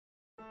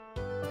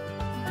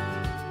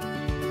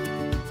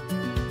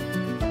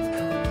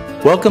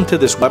Welcome to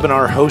this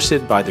webinar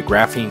hosted by the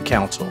Graphene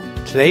Council.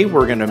 Today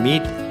we're going to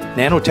meet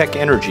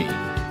NanotechEnergy,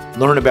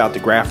 learn about the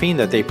graphene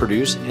that they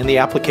produce and the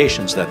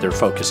applications that they're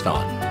focused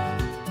on.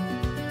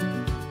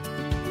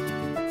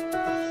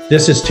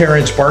 This is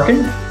Terrence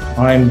Barkin.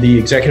 I'm the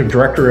Executive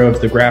Director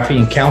of the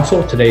Graphene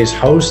Council, today's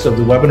host of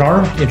the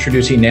webinar,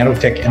 introducing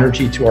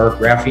NanotechEnergy to our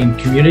graphene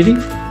community.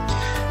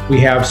 We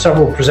have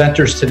several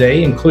presenters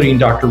today, including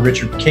Dr.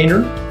 Richard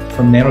Kainer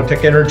from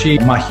NanotechEnergy,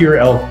 Mahir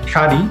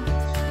El-Kadi,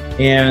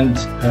 and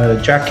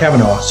Jack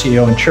Kavanaugh,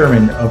 CEO and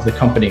Chairman of the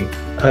company.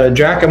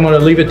 Jack, I'm going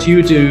to leave it to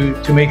you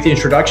to make the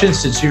introduction.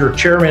 Since you're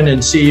Chairman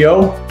and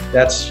CEO,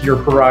 that's your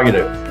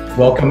prerogative.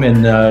 Welcome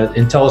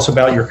and tell us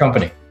about your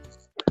company.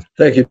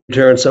 Thank you,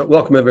 Terrence.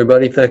 Welcome,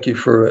 everybody. Thank you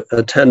for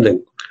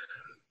attending.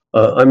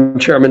 I'm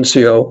Chairman and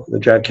CEO,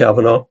 Jack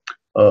Kavanaugh,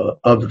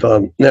 of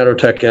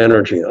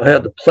NanotechEnergy. I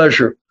had the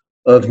pleasure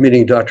of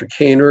meeting Dr.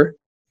 Kainer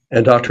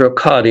and Dr.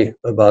 El-Kadi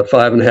about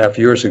 5.5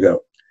 years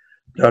ago.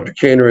 Dr.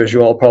 Kainer, as you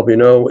all probably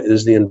know,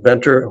 is the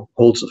inventor,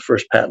 holds the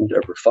first patent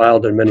ever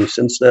filed and many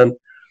since then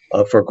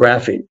for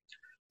graphene.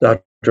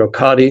 Dr.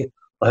 El-Kadi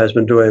has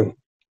been doing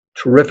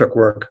terrific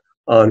work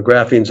on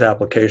graphene's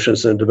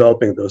applications and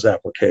developing those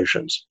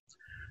applications.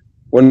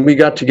 When we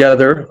got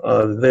together,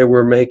 they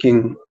were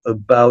making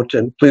about,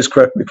 and please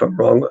correct me if I'm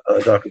wrong,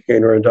 Dr.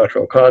 Kainer and Dr.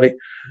 El-Kadi,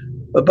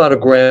 about a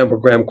gram or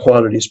gram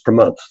quantities per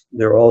month.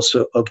 They're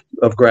also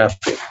of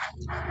graphene.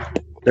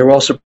 They were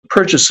also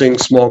purchasing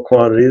small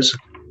quantities,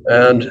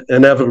 and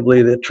inevitably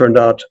it turned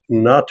out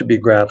not to be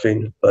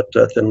graphene, but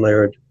thin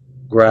layered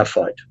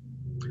graphite.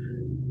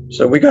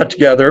 So we got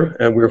together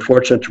and we were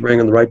fortunate to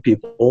bring in the right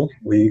people.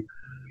 We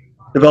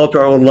developed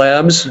our own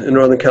labs in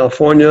Northern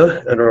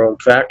California and our own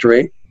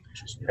factory,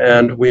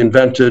 and we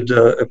invented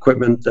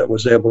equipment that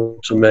was able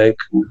to make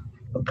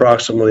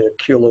approximately 1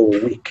 kilo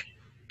a week.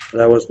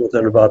 That was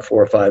within about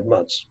 4 or 5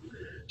 months.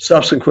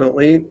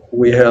 Subsequently,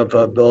 we have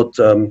built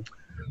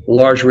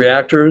large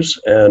reactors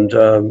and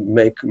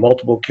make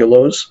multiple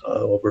kilos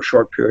over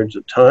short periods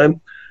of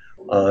time,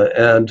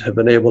 and have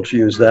been able to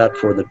use that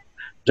for the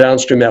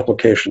downstream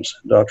applications.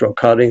 Dr.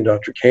 El-Kadi and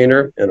Dr.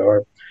 Kainer and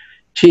our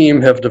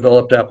team have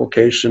developed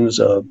applications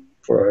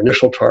for our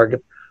initial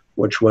target,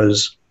 which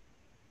was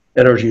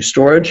energy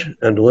storage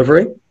and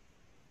delivery,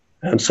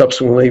 and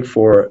subsequently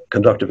for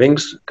conductive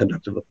inks,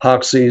 conductive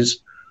epoxies,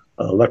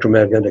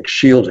 electromagnetic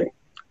shielding.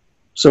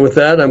 So with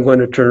that, I'm going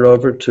to turn it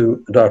over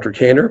to Dr.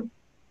 Kainer.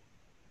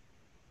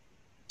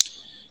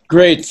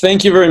 Great,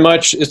 thank you very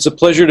much. It's a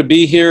pleasure to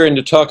be here and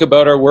to talk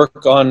about our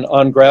work on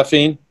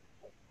graphene.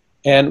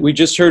 And we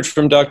just heard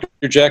from Dr.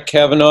 Jack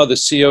Kavanaugh, the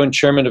CEO and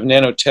Chairman of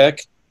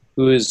Nanotech,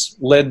 who has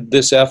led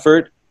this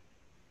effort.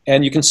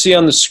 And you can see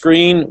on the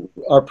screen,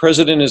 our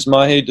president is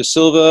Mahir De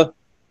Silva,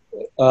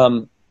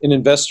 an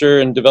investor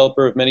and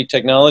developer of many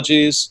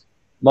technologies.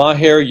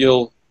 Mahir,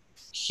 you'll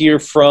hear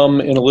from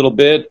in a little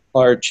bit,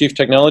 our chief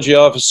technology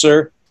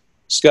officer.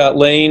 Scott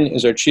Lane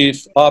is our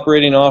chief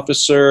operating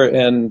officer.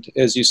 And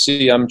as you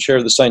see, I'm chair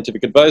of the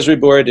scientific advisory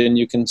board, and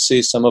you can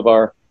see some of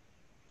our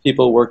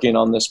people working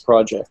on this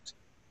project.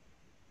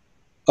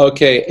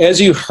 Okay, as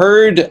you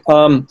heard,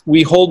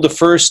 we hold the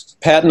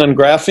first patent on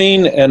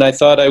graphene, and I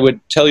thought I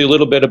would tell you a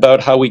little bit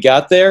about how we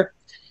got there.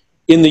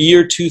 In the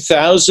year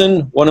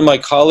 2000, one of my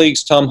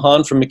colleagues, Tom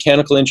Hahn from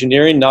mechanical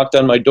engineering, knocked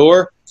on my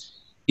door.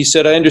 He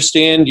said, I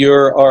understand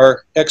you're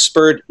our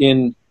expert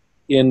in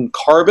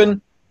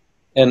carbon.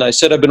 And I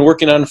said, I've been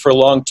working on it for a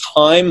long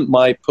time.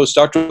 My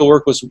postdoctoral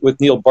work was with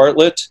Neil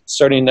Bartlett,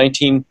 starting in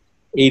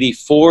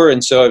 1984,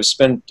 and so I've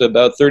spent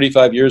about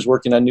 35 years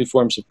working on new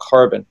forms of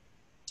carbon.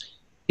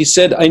 He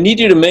said, I need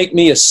you to make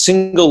me a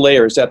single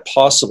layer. Is that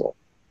possible?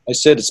 I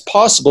said, it's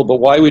possible,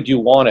 but why would you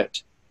want it?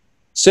 He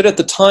said, at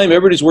the time,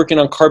 everybody's working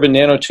on carbon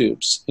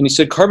nanotubes. And he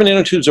said, carbon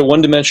nanotubes are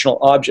one-dimensional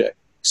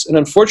objects. And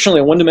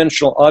unfortunately, a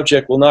one-dimensional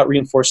object will not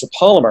reinforce a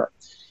polymer.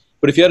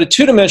 But if you had a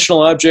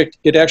two-dimensional object,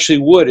 it actually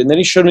would. And then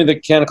he showed me the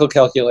mechanical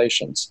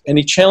calculations. And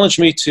he challenged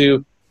me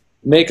to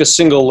make a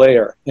single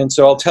layer. And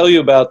so I'll tell you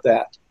about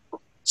that.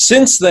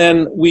 Since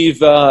then,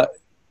 we've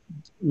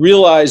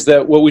realized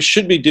that what we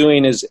should be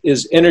doing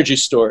is energy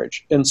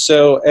storage. And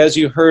so as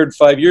you heard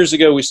 5 years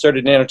ago, we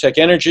started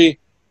NanotechEnergy.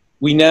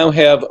 We now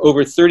have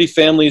over 30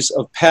 families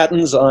of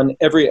patents on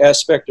every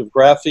aspect of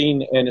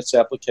graphene and its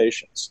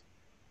applications.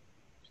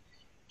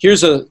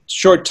 Here's a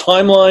short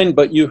timeline,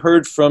 but you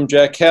heard from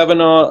Jack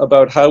Kavanaugh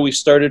about how we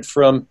started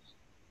from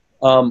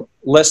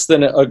less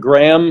than a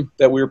gram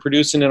that we were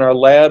producing in our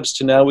labs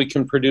to now we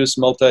can produce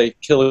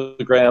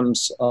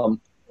multi-kilograms on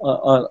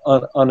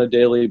a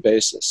daily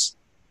basis.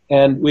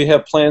 And we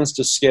have plans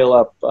to scale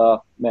up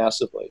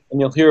massively. And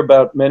you'll hear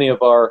about many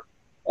of our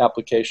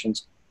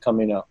applications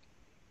coming up.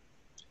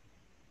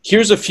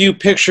 Here's a few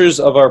pictures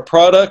of our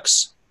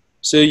products.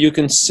 So you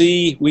can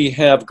see we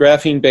have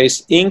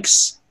graphene-based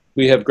inks.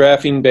 We have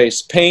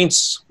graphene-based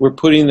paints. We're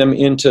putting them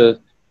into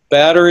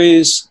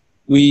batteries.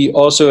 We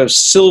also have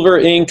silver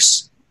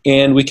inks,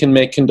 and we can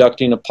make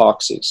conducting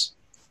epoxies.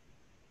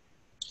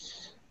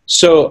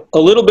 So a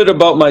little bit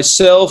about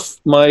myself.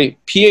 My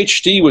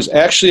PhD was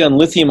actually on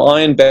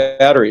lithium-ion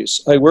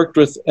batteries. I worked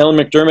with Alan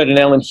McDermott and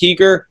Alan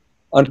Heeger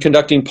on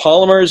conducting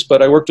polymers,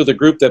 but I worked with a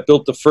group that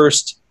built the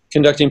first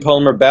conducting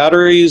polymer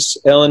batteries.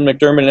 Alan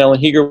McDermott and Alan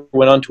Heeger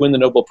went on to win the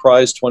Nobel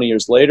Prize 20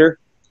 years later.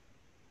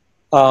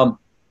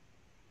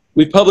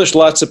 We've published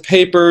lots of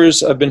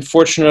papers. I've been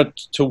fortunate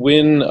to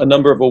win a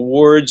number of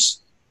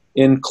awards,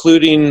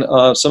 including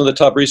some of the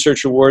top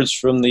research awards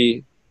from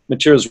the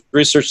Materials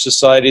Research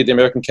Society, the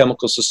American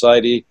Chemical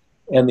Society,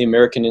 and the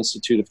American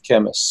Institute of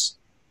Chemists.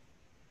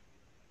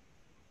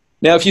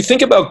 Now, if you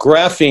think about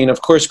graphene,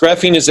 of course,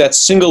 graphene is that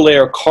single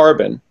layer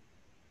carbon,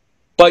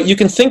 but you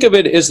can think of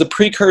it as the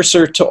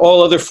precursor to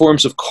all other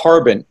forms of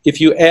carbon.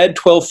 If you add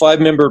 12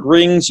 5-membered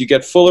rings, you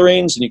get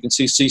fullerenes, and you can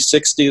see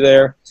C60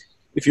 there.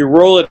 If you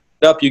roll it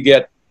up, you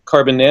get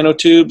carbon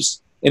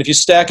nanotubes, and if you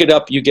stack it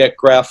up, you get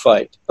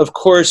graphite. Of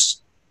course,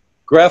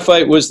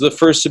 graphite was the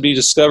first to be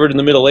discovered in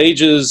the Middle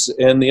Ages,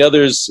 and the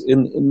others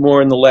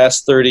more in the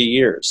last 30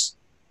 years.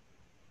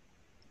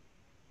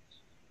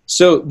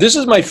 So this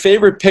is my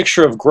favorite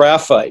picture of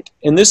graphite,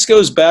 and this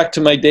goes back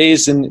to my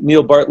days in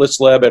Neil Bartlett's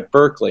lab at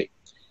Berkeley.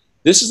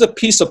 This is a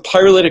piece of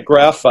pyrolytic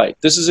graphite.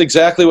 This is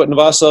exactly what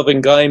Novoselav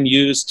and Geim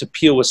used to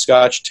peel with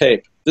Scotch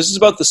tape. This is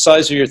about the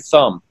size of your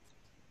thumb.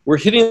 We're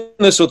hitting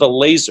this with a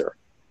laser.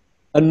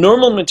 A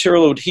normal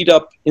material would heat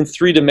up in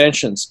 3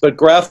 dimensions, but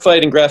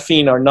graphite and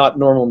graphene are not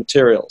normal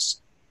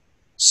materials.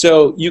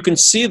 So you can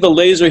see the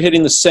laser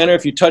hitting the center.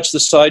 If you touch the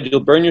side,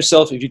 you'll burn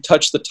yourself. If you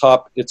touch the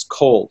top, it's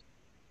cold.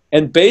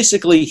 And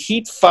basically,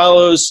 heat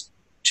follows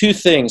 2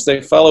 things. They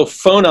follow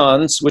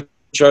phonons,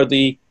 which are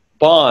the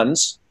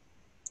bonds,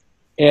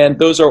 and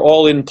those are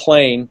all in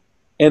plane.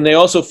 And they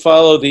also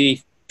follow the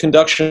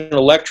conduction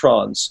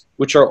electrons,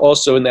 which are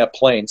also in that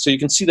plane. So you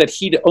can see that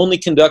heat only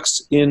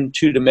conducts in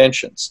 2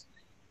 dimensions.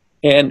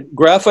 And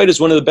graphite is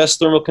one of the best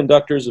thermal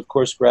conductors. Of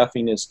course,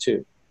 graphene is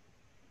too.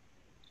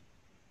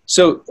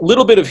 So a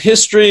little bit of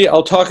history.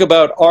 I'll talk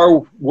about our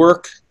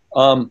work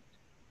on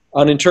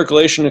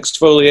intercalation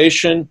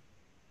exfoliation.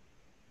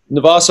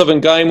 Novoselav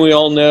and Geim, we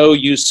all know,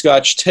 use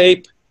Scotch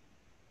tape.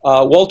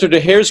 Walter de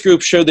Heer's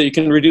group showed that you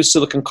can reduce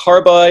silicon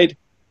carbide.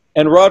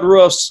 And Rod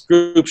Ruoff's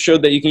group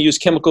showed that you can use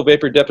chemical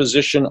vapor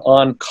deposition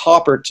on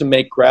copper to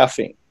make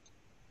graphene.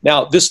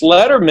 Now, this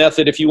latter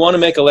method, if you want to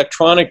make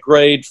electronic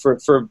grade for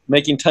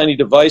making tiny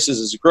devices,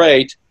 is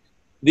great.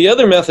 The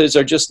other methods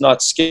are just not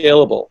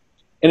scalable.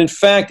 And in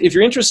fact, if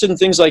you're interested in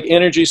things like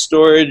energy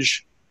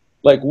storage,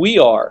 like we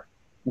are,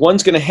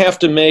 one's going to have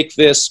to make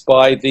this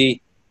by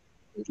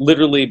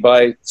literally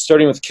by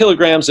starting with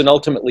kilograms and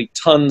ultimately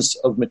tons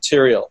of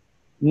material.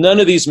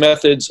 None of these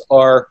methods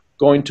are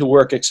going to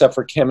work except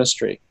for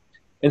chemistry.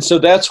 And so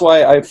that's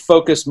why I've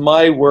focused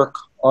my work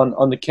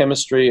on the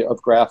chemistry of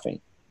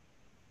graphene.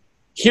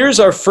 Here's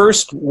our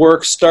first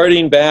work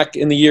starting back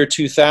in the year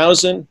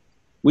 2000.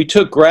 We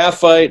took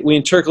graphite, we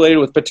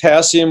intercalated with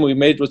potassium, we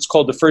made what's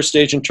called the first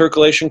stage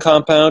intercalation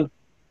compound.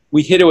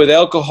 We hit it with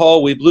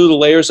alcohol, we blew the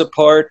layers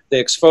apart,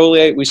 they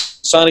exfoliate, we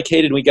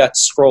sonicated, and we got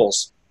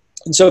scrolls.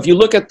 And so if you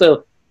look at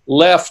the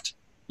left,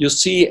 you'll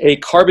see a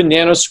carbon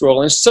nanoscroll,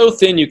 and it's so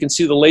thin you can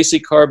see the lacy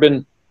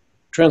carbon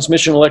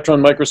transmission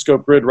electron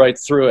microscope grid right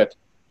through it.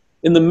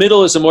 In the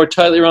middle is a more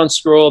tightly wound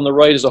scroll, and the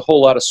right is a whole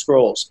lot of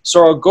scrolls.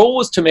 So our goal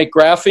was to make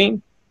graphene,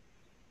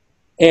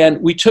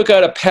 and we took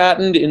out a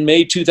patent in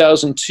May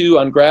 2002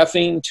 on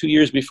graphene, 2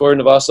 years before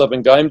Novoselav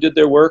and Geim did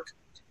their work.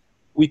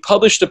 We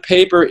published a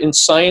paper in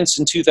Science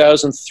in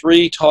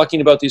 2003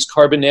 talking about these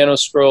carbon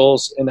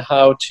nanoscrolls and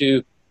how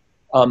to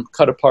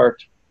cut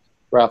apart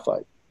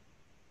graphite.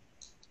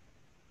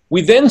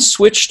 We then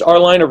switched our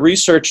line of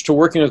research to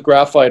working with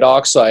graphite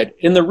oxide.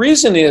 And the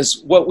reason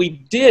is what we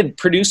did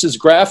produces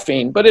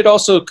graphene, but it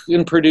also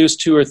can produce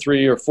 2 or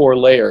 3 or 4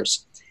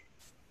 layers.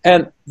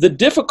 And the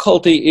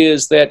difficulty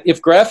is that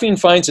if graphene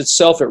finds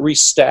itself, it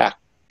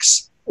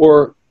restacks.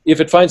 Or if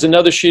it finds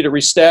another sheet, it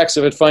restacks.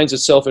 If it finds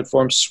itself, it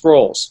forms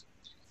scrolls.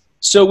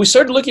 So we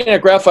started looking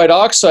at graphite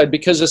oxide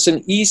because it's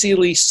an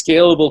easily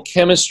scalable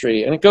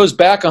chemistry. And it goes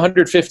back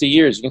 150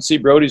 years. You can see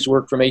Brody's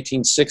work from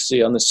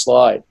 1860 on this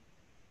slide.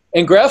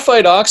 And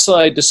graphite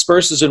oxide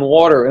disperses in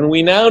water, and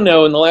we now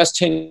know in the last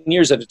 10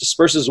 years that it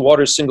disperses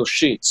water as single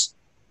sheets.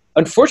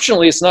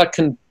 Unfortunately, it's not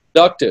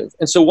conductive,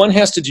 and so one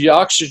has to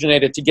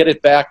deoxygenate it to get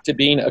it back to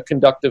being a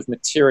conductive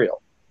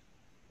material.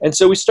 And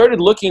so we started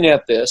looking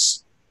at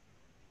this,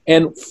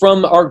 and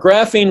from our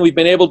graphene, we've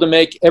been able to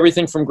make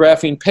everything from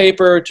graphene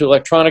paper to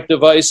electronic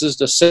devices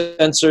to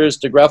sensors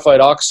to graphite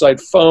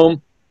oxide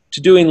foam to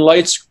doing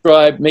light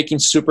scribe, making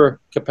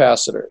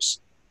supercapacitors.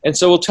 And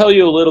so we'll tell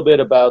you a little bit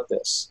about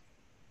this.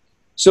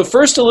 So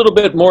first, a little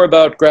bit more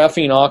about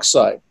graphene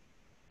oxide.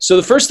 So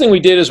the first thing we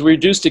did is we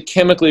reduced it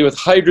chemically with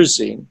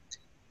hydrazine.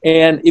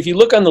 And if you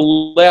look on the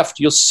left,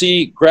 you'll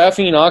see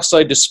graphene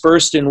oxide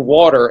dispersed in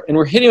water, and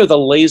we're hitting it with a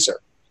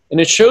laser. And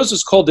it shows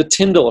what's called the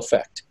Tyndall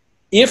effect.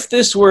 If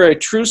this were a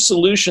true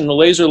solution, the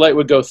laser light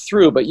would go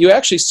through, but you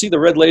actually see the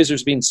red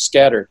lasers being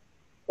scattered.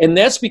 And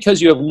that's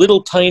because you have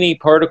little tiny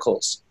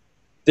particles.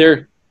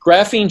 They're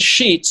graphene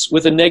sheets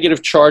with a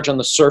negative charge on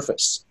the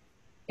surface.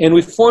 And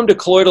we formed a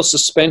colloidal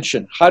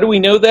suspension. How do we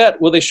know that?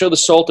 Well, they show the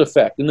salt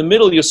effect. In the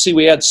middle, you'll see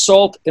we add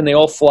salt, and they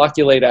all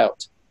flocculate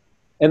out.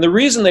 And the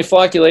reason they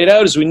flocculate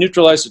out is we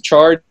neutralize the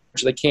charge.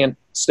 They can't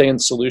stay in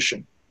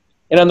solution.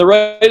 And on the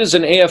right is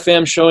an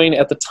AFM showing,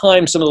 at the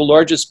time, some of the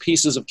largest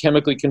pieces of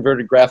chemically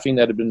converted graphene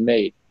that had been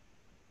made.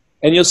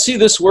 And you'll see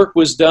this work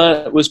was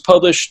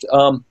published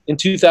in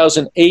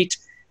 2008.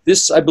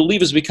 This, I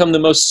believe, has become the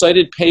most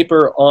cited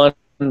paper on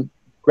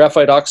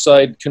graphite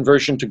oxide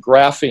conversion to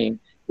graphene.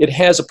 It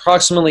has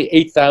approximately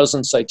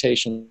 8,000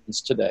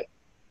 citations today.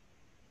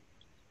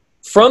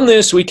 From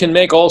this, we can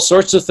make all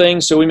sorts of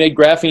things. So we made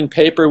graphene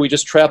paper. We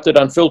just trapped it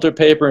on filter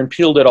paper and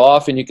peeled it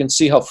off, and you can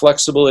see how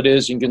flexible it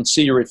is. You can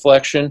see your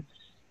reflection.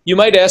 You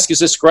might ask, is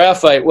this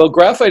graphite? Well,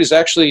 graphite is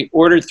actually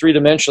ordered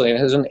three-dimensionally. It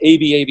has an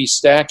AB-AB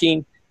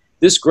stacking.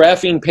 This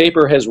graphene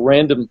paper has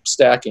random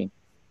stacking,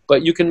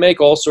 but you can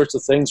make all sorts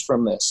of things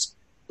from this.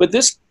 But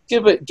this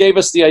gave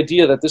us the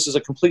idea that this is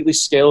a completely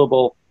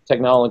scalable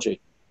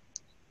technology.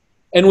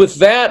 And with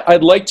that,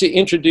 I'd like to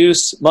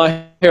introduce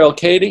Maher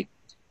El-Kadi.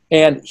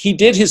 And he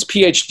did his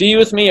PhD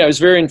with me. I was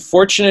very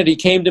fortunate. He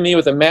came to me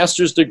with a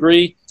master's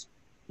degree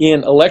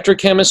in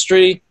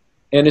electrochemistry.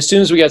 And as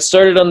soon as we got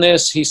started on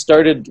this, he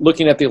started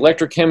looking at the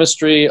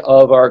electrochemistry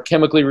of our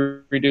chemically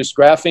reduced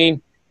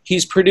graphene.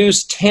 He's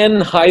produced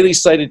 10 highly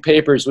cited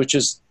papers, which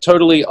is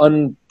totally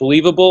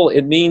unbelievable.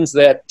 It means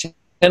that 10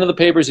 of the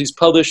papers he's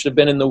published have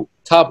been in the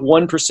top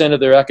 1% of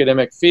their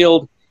academic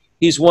field.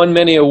 He's won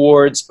many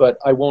awards, but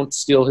I won't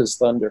steal his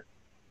thunder.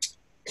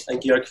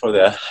 Thank you, Eric, for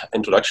the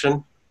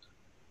introduction.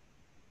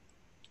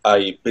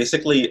 I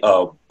basically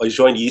I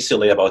joined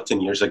UCLA about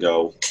 10 years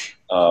ago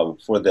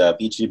for the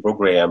PhD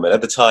program, and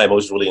at the time I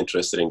was really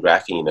interested in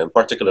graphene, and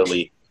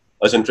particularly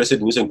I was interested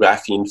in using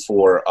graphene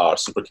for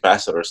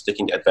supercapacitors,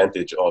 taking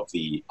advantage of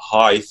the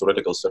high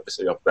theoretical surface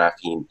area of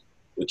graphene,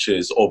 which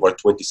is over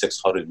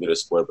 2,600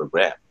 meters squared per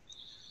gram.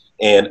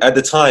 And at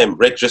the time,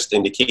 Rick just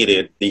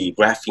indicated the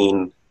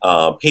graphene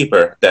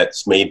paper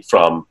that's made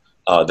from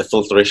the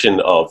filtration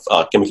of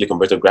chemically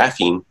converted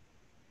graphene.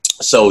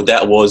 So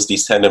that was the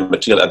standard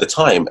material at the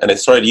time, and I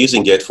started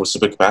using it for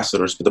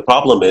supercapacitors. But the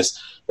problem is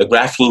the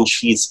graphene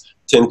sheets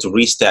tend to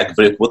restack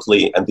very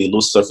quickly, and they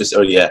lose surface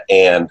area,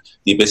 and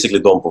they basically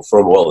don't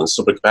perform well in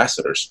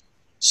supercapacitors.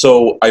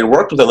 So I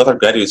worked with another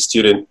graduate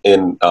student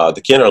in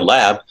the Kenner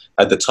lab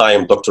at the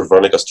time, Dr.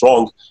 Veronica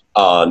Strong,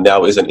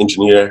 now is an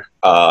engineer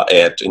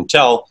at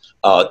Intel,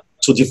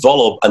 to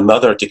develop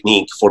another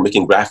technique for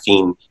making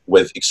graphene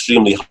with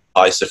extremely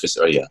high surface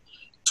area.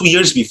 2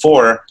 years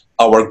before,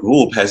 our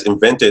group has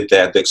invented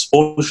that the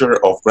exposure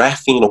of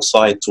graphene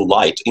oxide to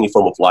light, any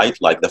form of light,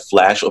 like the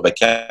flash of a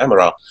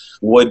camera,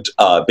 would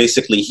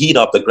basically heat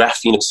up the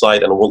graphene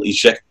oxide and will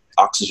eject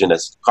oxygen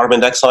as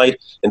carbon dioxide,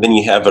 and then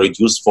you have a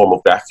reduced form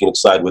of graphene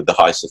oxide with the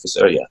high surface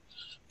area.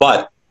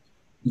 But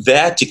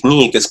that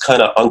technique is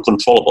kind of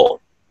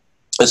uncontrollable.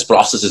 This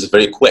process is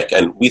very quick,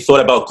 and we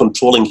thought about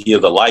controlling here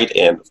the light,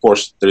 and of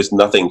course there is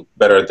nothing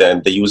better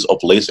than the use of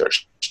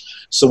lasers.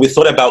 So we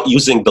thought about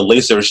using the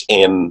lasers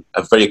in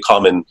a very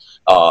common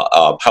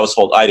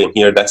household item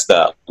here. That's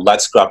the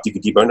light scrap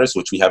DVD burners,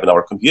 which we have in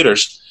our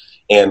computers.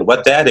 And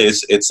what that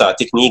is, it's a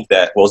technique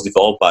that was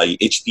developed by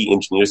HP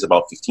engineers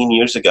about 15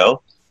 years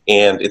ago.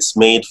 And it's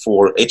made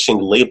for etching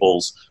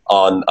labels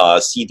on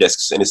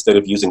C-disks instead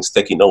of using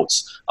sticky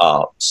notes.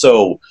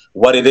 So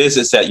what it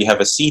is that you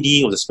have a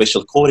CD with a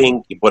special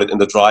coating, you put it in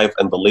the drive,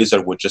 and the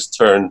laser would just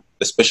turn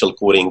the special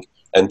coating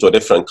into a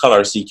different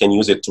color, so you can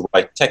use it to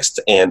write text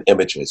and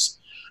images.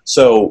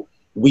 So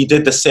we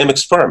did the same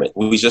experiment.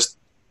 We just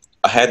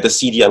had the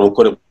CD and we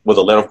put it with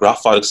a layer of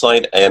graphite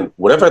oxide, and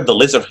whatever the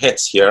laser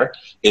hits here,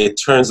 it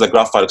turns the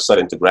graphite oxide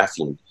into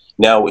graphene.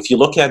 Now, if you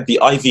look at the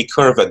IV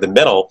curve at the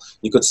middle,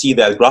 you could see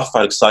that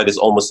graphite oxide is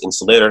almost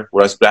insulator,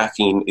 whereas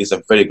graphene is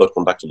a very good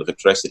conductor of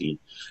electricity.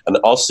 And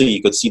also,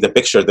 you could see the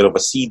picture there of a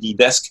CD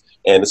disk,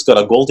 and it's got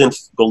a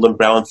golden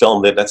brown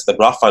film there. That's the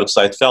graphite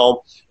oxide film.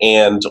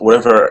 And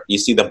wherever you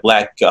see the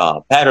black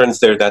patterns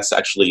there, that's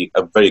actually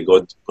a very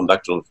good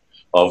conductor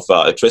of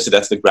electricity.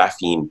 That's the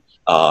graphene.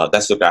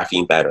 That's the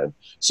graphene pattern.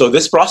 So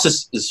this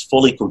process is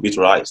fully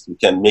computerized. We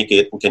can make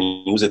it. We can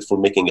use it for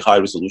making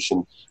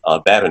high-resolution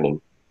patterning.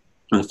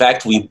 In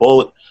fact, we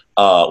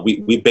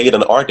paid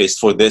an artist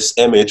for this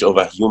image of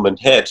a human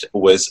head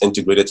with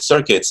integrated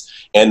circuits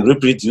and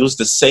reproduced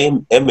the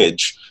same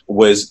image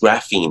with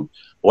graphene.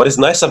 What is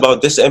nice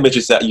about this image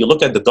is that you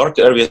look at the dark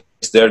areas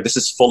there, this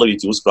is fully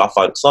reduced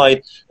graphite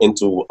oxide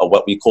into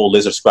what we call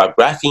laser scrap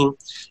graphene.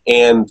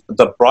 And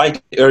the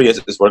bright areas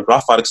is where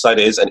graphite oxide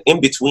is, and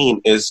in between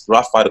is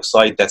graphite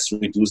oxide that's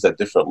reduced at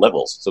different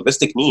levels. So this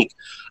technique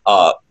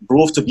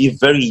proved to be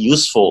very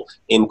useful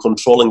in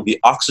controlling the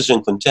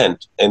oxygen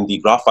content in the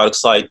graphite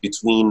oxide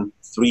between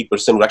 3%,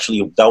 we're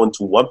actually down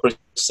to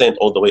 1%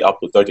 all the way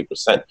up to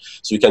 30%.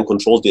 So you can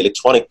control the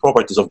electronic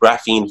properties of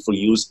graphene for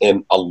use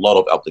in a lot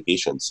of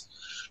applications.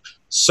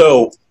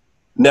 So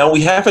now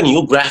we have a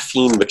new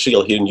graphene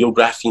material here, new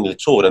graphene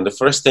electrode, and the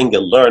first thing I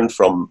learned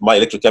from my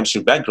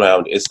electrochemistry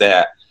background is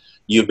that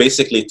you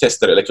basically test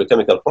their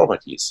electrochemical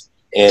properties.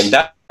 And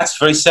that's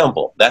very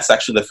simple. That's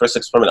actually the first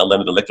experiment I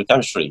learned in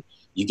electrochemistry.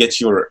 You get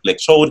your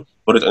electrode,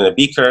 put it in a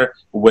beaker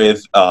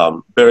with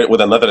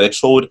another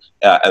electrode,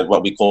 and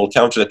what we call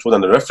counter electrode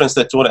and the reference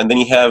electrode, and then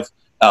you have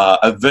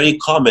a very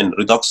common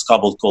redox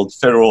couple called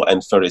ferro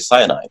and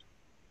ferricyanide.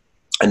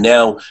 And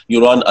now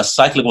you run a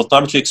cyclic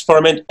voltammetry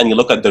experiment, and you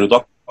look at the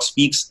redox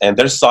peaks and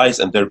their size,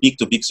 and their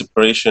peak-to-peak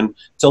separation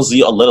tells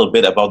you a little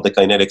bit about the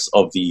kinetics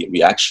of the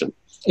reaction.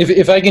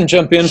 If I can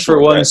jump in for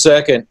 1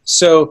 second.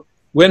 So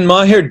when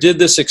Maher did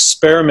this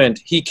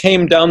experiment, he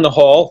came down the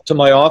hall to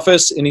my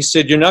office and he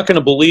said, "You're not going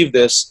to believe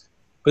this,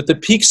 but the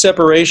peak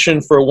separation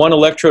for one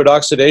electrode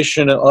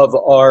oxidation of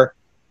our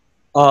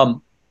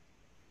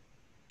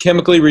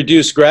chemically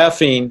reduced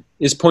graphene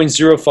is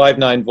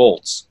 0.059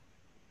 volts.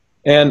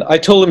 And I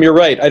told him, "You're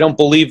right, I don't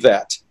believe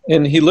that."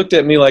 And he looked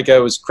at me like I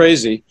was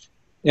crazy.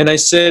 And I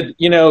said,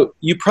 "You know,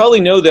 you probably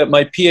know that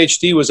my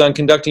PhD was on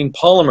conducting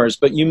polymers,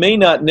 but you may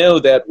not know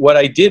that what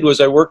I did was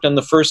I worked on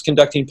the first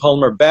conducting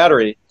polymer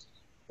battery."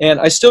 And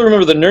I still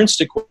remember the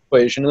Nernst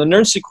equation. And the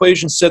Nernst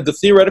equation said the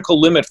theoretical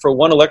limit for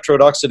one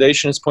electrode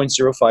oxidation is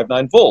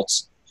 0.059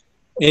 volts.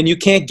 And you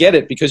can't get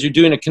it because you're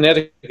doing a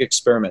kinetic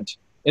experiment.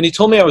 And he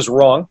told me I was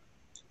wrong.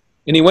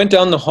 And he went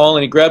down the hall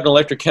and he grabbed an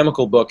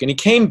electrochemical book. And he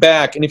came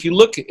back, and if you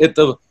look at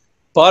the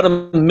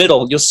bottom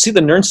middle, you'll see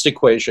the Nernst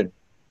equation.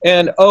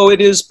 And, oh,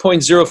 it is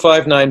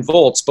 0.059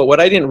 volts. But what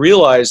I didn't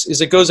realize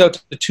is it goes out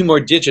to 2 more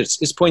digits.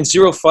 It's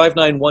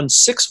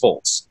 0.05916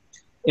 volts.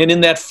 And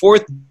in that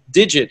 4th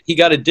digit, he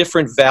got a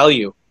different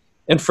value.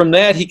 And from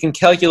that, he can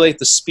calculate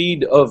the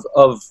speed of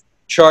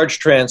charge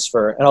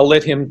transfer. And I'll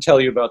let him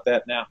tell you about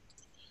that now.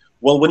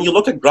 Well, when you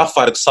look at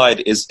graphite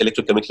oxide is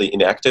electrochemically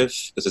inactive,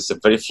 because it's a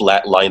very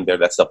flat line there.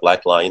 That's the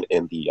black line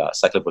in the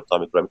cyclic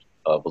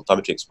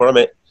voltammetry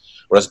experiment.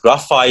 Whereas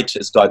graphite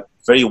has got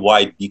very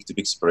wide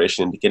peak-to-peak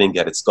separation, indicating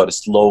that it's got a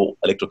slow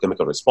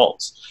electrochemical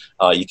response.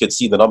 You can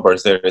see the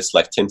numbers there. It's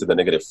like 10 to the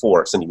negative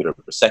 4 centimeter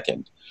per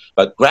second.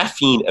 But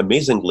graphene,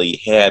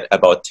 amazingly, had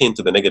about 10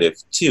 to the negative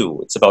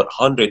 2. It's about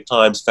 100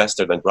 times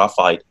faster than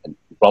graphite. And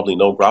you probably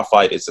know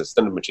graphite is a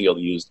standard material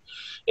used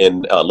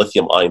in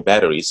lithium-ion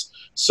batteries.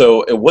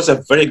 So it was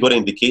a very good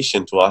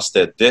indication to us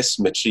that this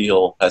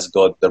material has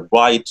got the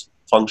right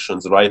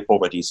functions, the right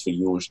properties for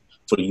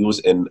use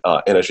in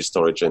energy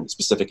storage, and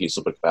specifically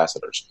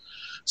supercapacitors.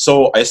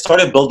 So I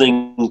started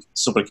building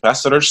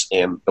supercapacitors,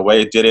 and the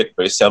way I did it,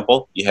 very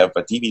simple. You have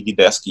a DVD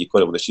disk, you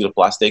coat it with a sheet of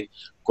plastic,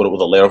 coat it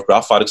with a layer of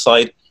graphite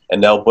oxide,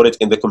 and now put it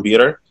in the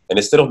computer. And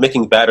instead of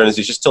making patterns,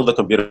 you just tell the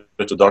computer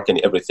to darken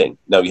everything.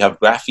 Now you have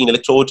graphene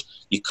electrode,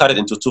 you cut it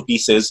into 2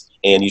 pieces,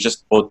 and you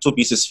just put 2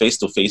 pieces face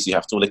to face. You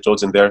have 2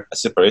 electrodes in there, a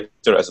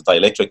separator as a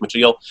dielectric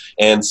material,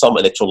 and some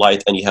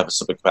electrolyte, and you have a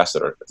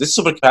supercapacitor. This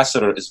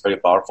supercapacitor is very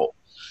powerful.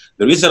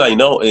 The reason I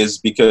know is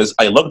because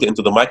I looked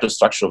into the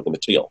microstructure of the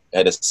material. I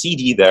had a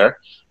CD there,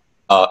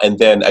 and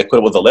then I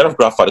could, with a layer of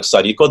graphite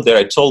oxide, you could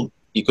there,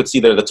 you could see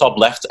there at the top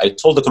left, I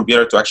told the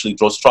computer to actually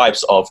draw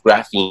stripes of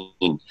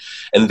graphene,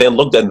 and then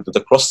looked at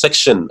the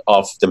cross-section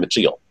of the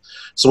material.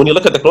 So when you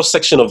look at the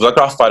cross-section of the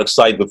graphite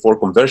oxide before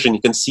conversion,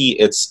 you can see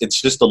it's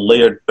just a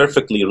layered,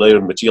 perfectly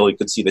layered material. You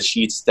can see the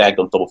sheets stacked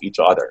on top of each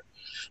other.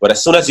 But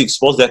as soon as you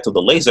expose that to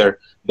the laser,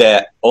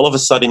 that all of a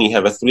sudden you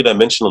have a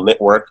 3-dimensional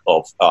network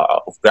of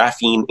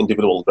graphene,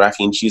 individual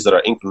graphene sheets that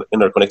are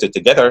interconnected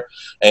together,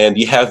 and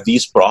you have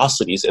these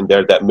porosities in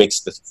there that makes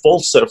the full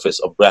surface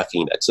of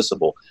graphene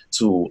accessible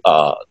to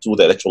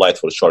the electrolyte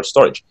for charge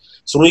storage.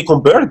 So when you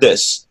compare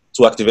this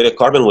to activated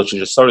carbon, which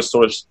is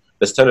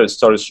the standard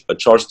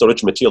charge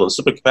storage material in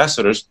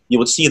supercapacitors, you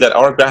would see that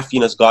our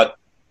graphene has got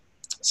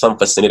some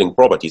fascinating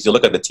properties. You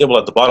look at the table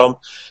at the bottom,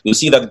 you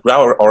see that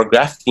our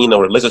graphene,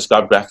 or laser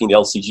scrap graphene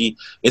LCG,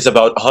 is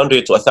about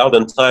 100 to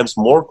 1,000 times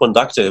more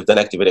conductive than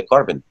activated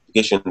carbon,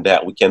 indication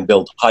that we can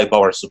build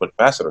high-power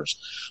supercapacitors.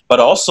 But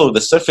also the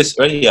surface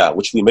area,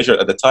 which we measured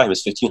at the time,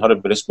 is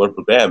 1,500 meters squared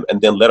per gram,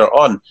 and then later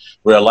on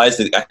realized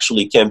that it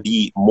actually can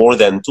be more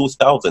than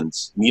 2,000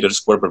 meters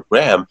squared per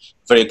gram,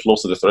 very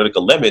close to the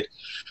theoretical limit.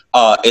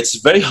 It's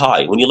very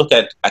high. When you look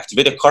at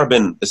activated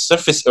carbon, the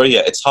surface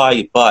area, it's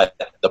high, but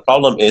the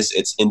problem is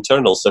its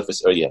internal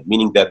surface area,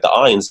 meaning that the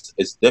ions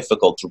is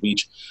difficult to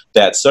reach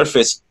that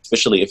surface,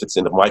 especially if it's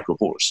in the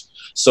micropores.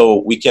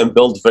 So we can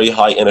build very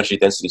high energy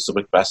density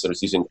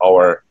supercapacitors using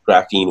our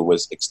graphene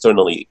with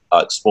externally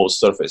exposed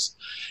surface.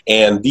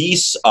 And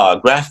these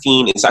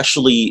graphene is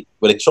actually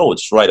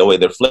electrodes right away.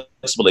 They're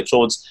flexible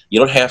electrodes. You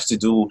don't have to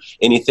do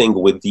anything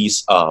with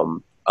these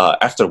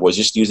afterwards,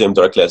 just use them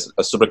directly as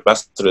a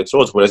supercapacitor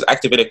electrodes, whereas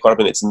activated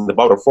carbon, it's in the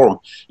powder form.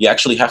 You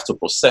actually have to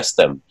process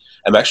them.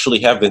 I'm actually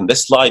having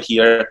this slide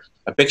here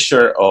a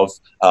picture of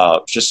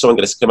just showing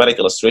a schematic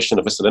illustration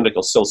of a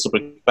cylindrical cell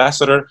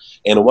supercapacitor.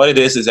 And what it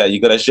is that you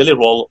got a jelly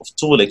roll of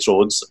 2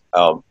 electrodes,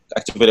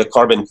 activated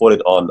carbon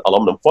coated on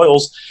aluminum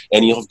foils,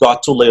 and you've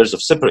got 2 layers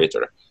of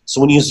separator. So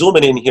when you zoom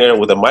in here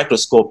with a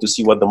microscope to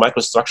see what the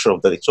microstructure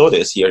of the electrode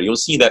is here, you'll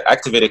see that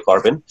activated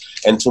carbon.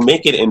 And to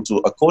make it into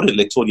a coated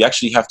electrode, you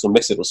actually have to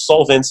mix it with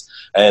solvents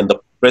and the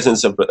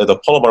presence of the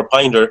polymer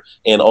binder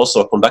and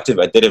also a conductive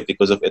additive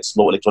because of its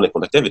low electronic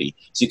conductivity.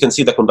 So you can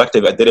see the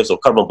conductive additives of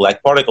carbon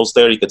black particles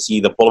there. You can see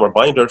the polymer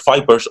binder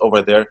fibers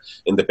over there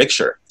in the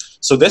picture.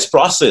 So this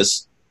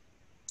process,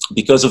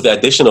 because of the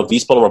addition of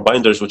these polymer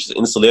binders, which is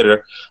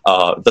insulator,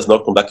 does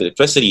not conduct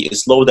electricity, it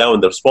slows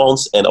down the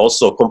response and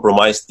also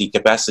compromise the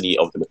capacity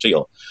of the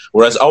material.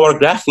 Whereas our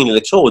graphene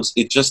electrodes,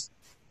 it just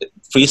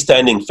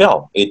freestanding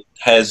film. It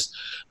has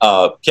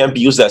can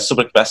be used as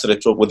supercapacitor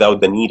electrode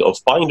without the need of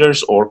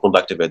binders or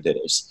conductive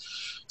additives.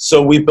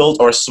 So we built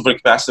our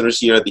supercapacitors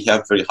here. They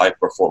have very high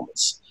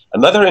performance.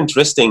 Another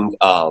interesting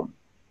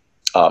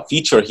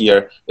feature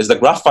here is the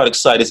graphite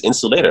oxide is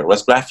insulator,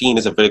 whereas graphene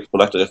is a very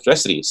conductor of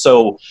electricity.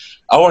 So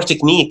our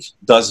technique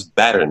does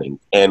patterning,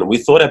 and we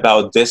thought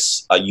about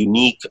this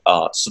unique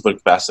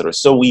supercapacitor.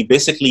 So we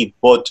basically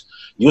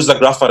use the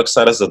graphite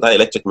oxide as a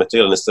dielectric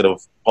material instead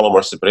of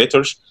polymer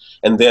separators.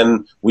 And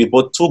then we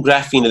put 2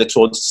 graphene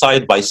electrodes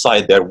side by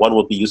side there. One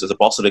will be used as a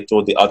positive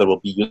electrode, the other will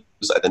be used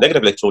as a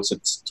negative electrode, so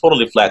it's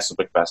totally flat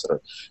supercapacitor.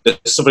 The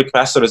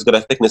supercapacitor has got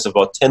a thickness of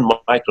about 10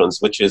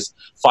 microns, which is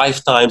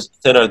 5 times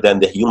thinner than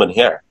the human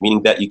hair,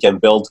 meaning that you can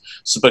build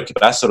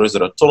supercapacitors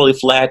that are totally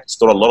flat,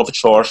 store a lot of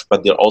charge,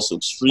 but they're also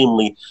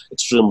extremely,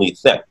 extremely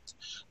thin.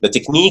 The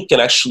technique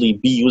can actually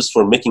be used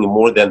for making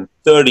more than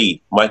 100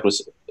 micro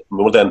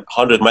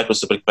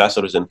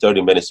supercapacitors in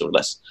 30 minutes or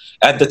less.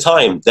 At the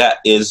time, that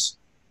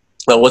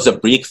was a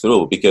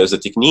breakthrough because the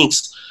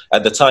techniques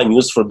at the time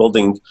used for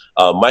building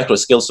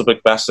micro-scale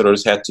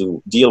supercapacitors had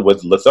to deal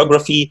with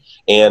lithography,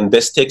 and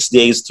this takes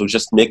days to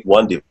just make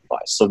one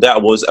device. So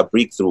that was a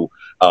breakthrough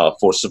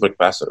for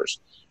supercapacitors.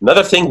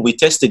 Another thing we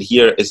tested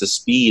here is the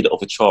speed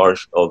of a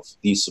charge of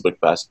these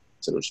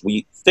supercapacitors.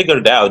 We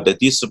figured out that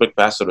these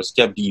supercapacitors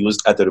can be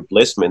used as a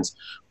replacement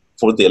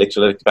for the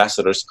electrolytic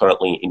capacitors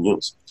currently in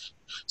use.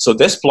 So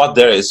this plot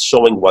there is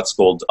showing what's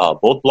called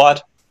boat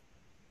plot.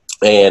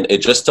 And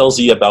it just tells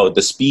you about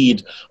the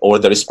speed or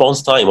the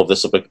response time of the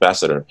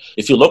supercapacitor.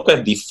 If you look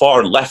at the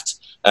far left,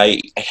 I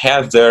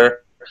have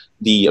there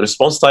the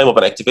response time of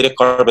an activated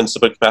carbon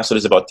supercapacitor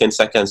is about 10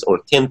 seconds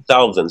or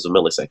 10,000 of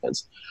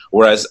milliseconds.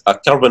 Whereas an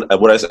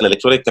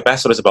electrolytic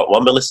capacitor is about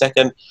 1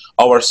 millisecond,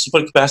 our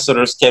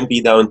supercapacitors can be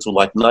down to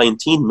like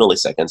 19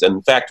 milliseconds. And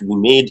in fact, we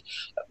made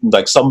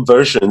like some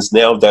versions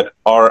now that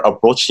are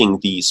approaching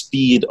the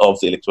speed of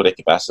the electrolytic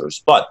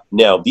capacitors. But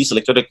now these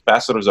electrolytic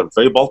capacitors are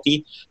very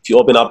bulky. If you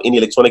open up any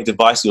electronic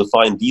device, you'll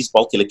find these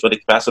bulky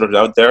electrolytic capacitors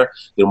out there.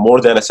 They're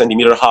more than a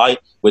centimeter high,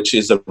 which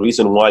is the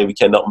reason why we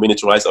cannot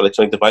miniaturize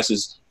electronic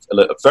devices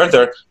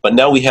further. But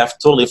now we have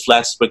totally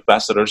flat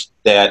supercapacitors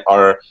that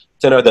are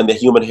thinner than the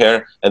human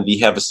hair, and they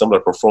have a similar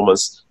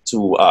performance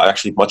to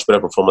actually much better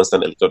performance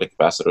than electrolytic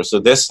capacitors. So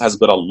this has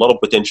got a lot of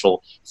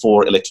potential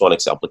for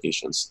electronics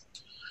applications.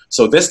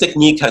 So this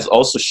technique has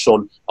also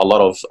shown a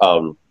lot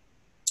of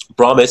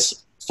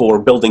promise for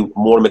building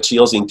more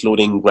materials,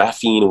 including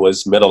graphene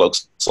with metal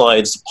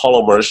oxides,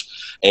 polymers,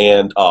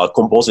 and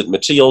composite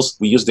materials.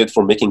 We used it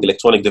for making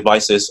electronic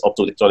devices,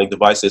 optoelectronic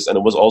devices, and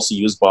it was also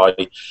used by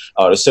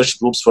research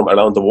groups from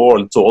around the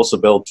world to also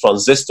build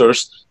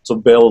transistors, to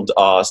build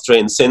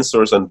strain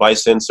sensors and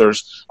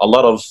biosensors, a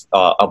lot of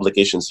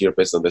applications here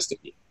based on this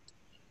technique.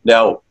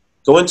 Now,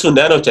 going to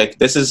nanotech,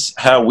 this is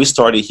how we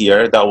started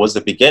here. That was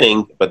the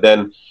beginning, but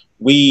then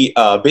we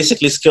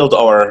basically scaled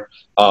our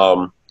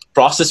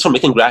process for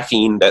making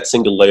graphene, that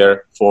single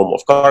layer form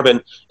of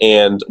carbon,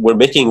 and we're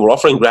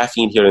offering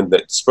graphene here in the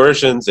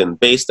dispersions and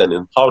based and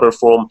in powder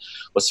form.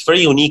 What's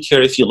very unique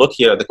here, if you look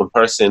here at the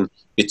comparison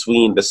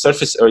between the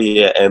surface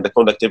area and the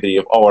conductivity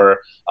of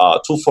our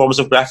 2 forms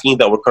of graphene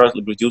that we're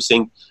currently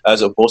producing,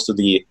 as opposed to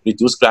the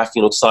reduced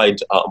graphene oxide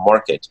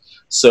market.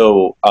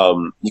 So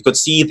you could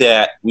see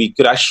that we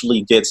could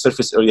actually get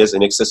surface areas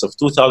in excess of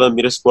 2,000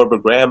 meters square per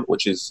gram,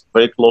 which is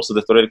very close to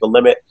the theoretical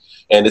limit,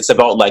 and it's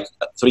about like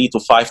 3 to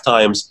 5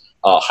 times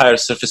higher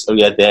surface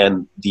area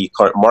than the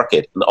current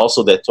market, and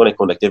also the electronic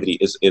conductivity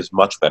is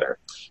much better.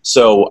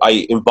 So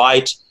I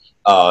invite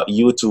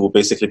you to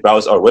basically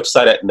browse our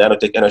website at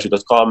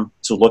NanotechEnergy.com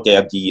to look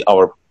at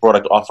our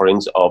product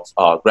offerings of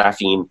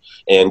graphene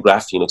and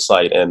graphene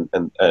oxide and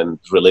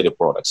related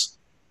products.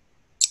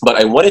 But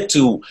I wanted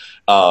to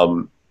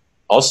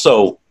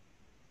also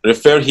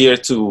refer here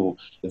to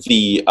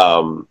the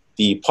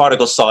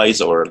particle size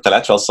or the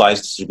lateral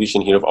size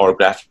distribution here of our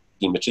graphene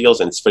materials,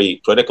 and it's very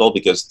critical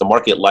because the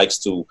market likes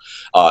to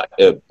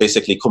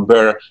basically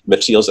compare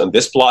materials. On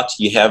this plot,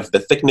 you have the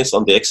thickness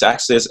on the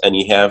x-axis and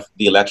you have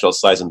the lateral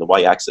size on the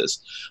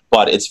y-axis.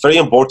 But it's very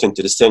important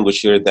to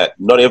distinguish here that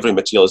not every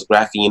material is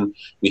graphene.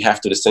 We have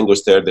to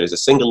distinguish there is a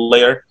single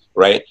layer,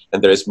 right?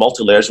 And there is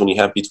multi-layers when you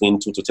have between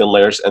 2 to 10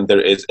 layers, and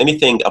there is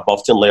anything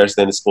above 10 layers,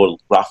 then it's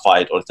called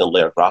graphite or thin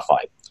layer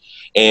graphite.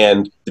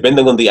 And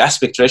depending on the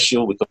aspect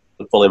ratio, we can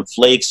call them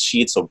flakes,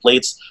 sheets, or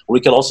plates, or we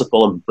can also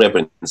call them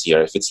ribbons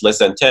here. If it's less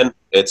than 10,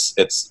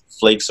 it's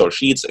flakes or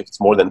sheets. If it's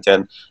more than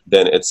 10,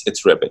 then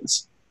it's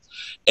ribbons.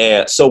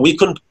 So we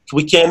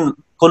can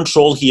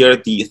control here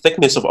the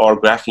thickness of our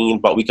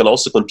graphene, but we can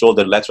also control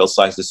the lateral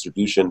size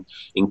distribution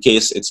in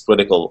case it's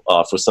critical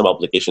for some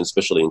applications,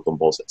 especially in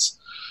composites.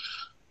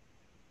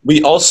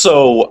 We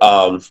also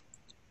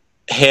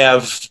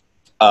have,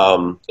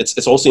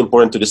 it's also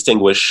important to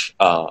distinguish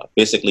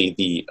basically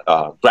the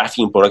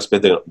graphene products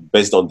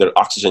based on their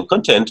oxygen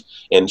content,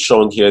 and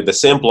showing here the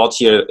same plot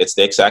here, it's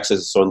the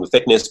x-axis showing the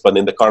thickness, but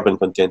then the carbon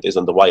content is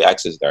on the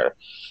y-axis there.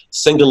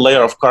 Single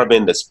layer of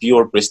carbon, that's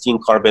pure, pristine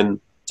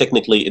carbon,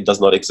 technically it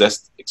does not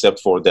exist except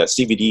for the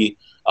CVD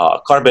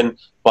carbon,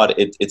 but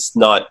it's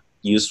not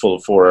useful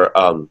for,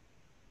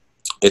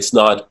 it's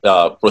not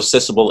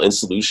processable in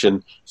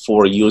solution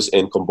for use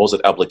in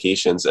composite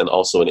applications and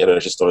also in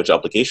energy storage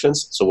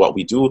applications. So what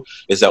we do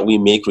is that we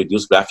make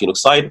reduced graphene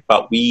oxide,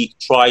 but we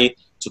try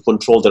to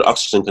control their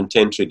oxygen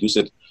content, to reduce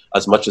it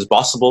as much as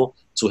possible,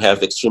 to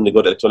have extremely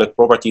good electronic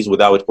properties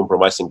without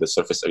compromising the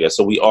surface area.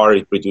 So we are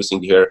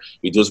producing here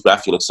reduced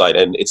graphene oxide,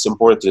 and it's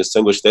important to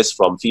distinguish this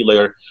from thin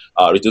layer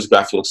reduced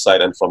graphene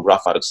oxide and from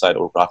graphite oxide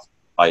or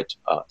graphite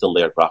thin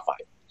layer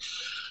graphite.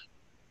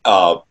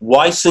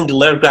 Why single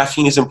layer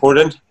graphene is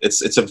important?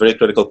 It's a very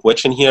critical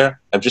question here.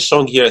 I'm just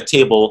showing here a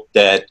table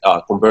that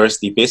compares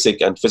the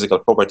basic and physical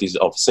properties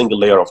of single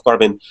layer of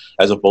carbon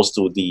as opposed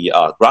to the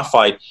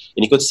graphite.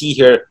 And you could see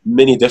here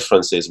many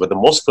differences, but the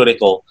most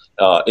critical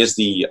is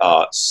the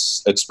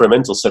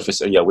experimental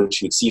surface area,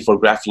 which you'd see for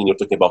graphene, you're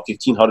talking about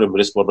 1,500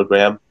 milliscale per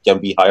gram, can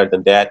be higher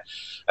than that,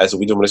 as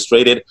we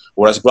demonstrated,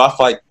 whereas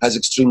graphite has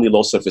extremely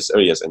low surface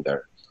areas in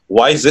there.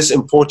 Why is this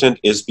important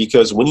is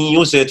because when you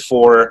use it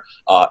for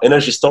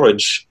energy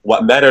storage,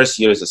 what matters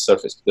here is the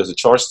surface, because the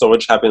charge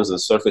storage happens on the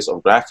surface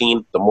of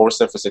graphene. The more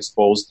surface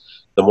exposed,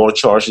 the more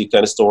charge you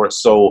can store.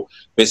 So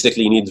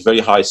basically you need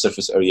very high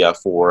surface area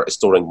for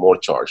storing more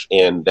charge,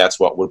 and that's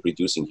what we're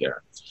producing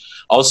here.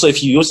 Also,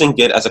 if you're using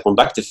it as a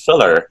conductive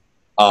filler,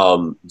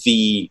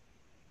 the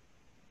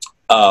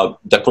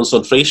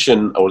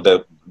concentration or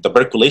the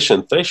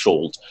percolation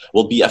threshold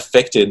will be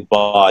affected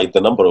by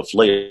the number of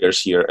layers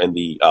here in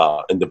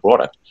the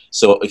product.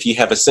 So if you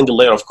have a single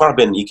layer of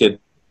carbon, you could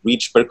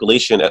reach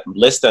percolation at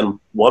less than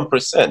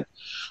 1%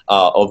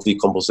 of the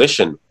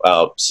composition.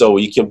 So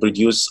you can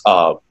produce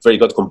very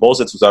good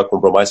composites without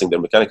compromising their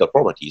mechanical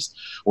properties.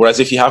 Whereas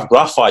if you have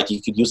graphite,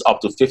 you could use up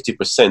to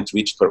 50% to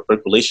reach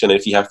percolation. And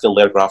if you have thin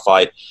layer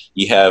graphite,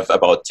 you have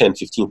about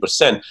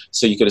 10–15%.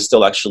 So you could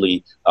still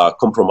actually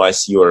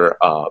compromise your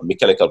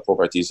mechanical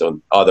properties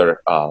on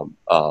other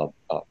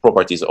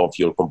properties of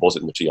your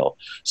composite material.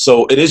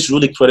 So it is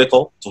really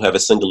critical to have a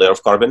single layer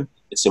of carbon.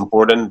 It's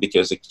important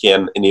because it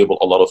can enable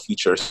a lot of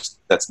features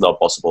that's not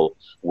possible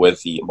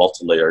with the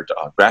multi-layered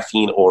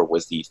graphene or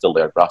with the thin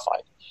layer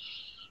graphite.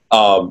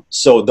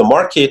 So the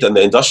market and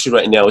the industry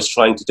right now is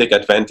trying to take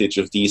advantage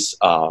of these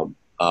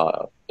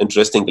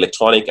interesting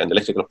electronic and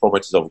electrical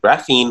properties of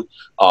graphene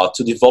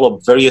to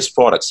develop various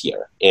products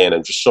here. And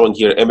I'm just showing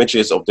here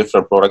images of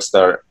different products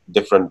that are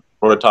different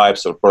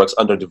prototypes or products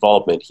under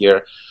development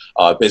here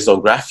based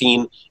on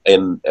graphene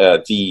in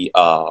the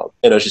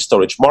energy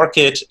storage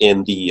market,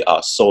 in the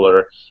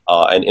solar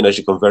and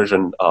energy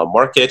conversion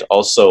market,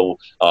 also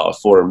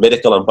for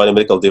medical and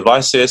biomedical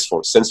devices,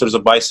 for sensors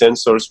of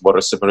biosensors,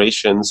 water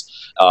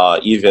separations,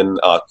 even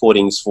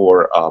coatings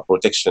for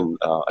protection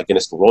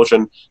against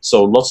corrosion.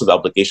 So lots of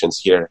applications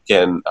here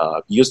can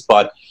be used,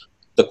 but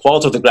the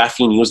quality of the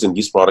graphene used in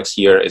these products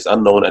here is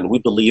unknown, and we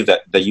believe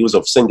that the use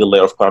of single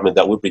layer of carbon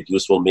that we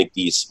produce will make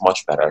these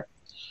much better.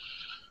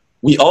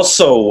 We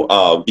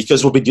also,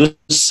 because we produce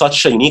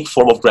such a unique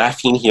form of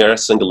graphene here,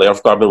 single layer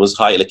of carbon with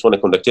high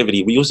electronic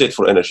conductivity, we use it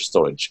for energy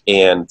storage.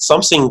 And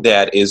something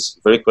that is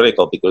very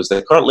critical, because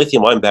the current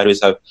lithium-ion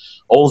batteries have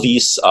all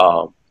these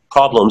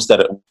problems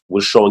that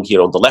we're showing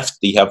here on the left.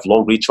 They have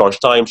long recharge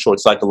time, short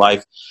cycle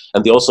life,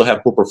 and they also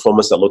have poor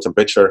performance at low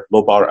temperature,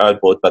 low power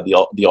output, but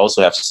they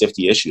also have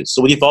safety issues.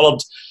 So we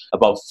developed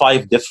about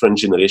 5 different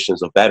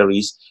generations of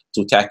batteries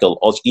to tackle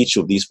each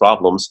of these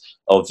problems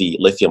of the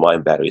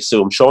lithium-ion batteries.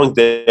 So I'm showing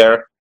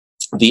there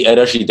the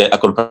energy, a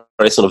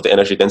comparison of the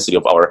energy density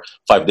of our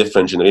 5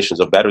 different generations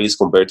of batteries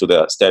compared to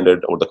the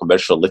standard or the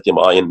conventional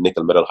lithium-ion,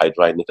 nickel metal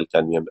hydride, nickel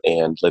cadmium,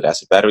 and lead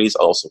acid batteries,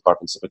 also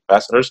carbon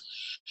supercapacitors.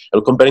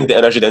 And we're comparing the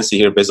energy density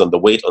here based on the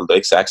weight on the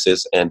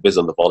x-axis and based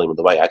on the volume on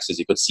the y-axis.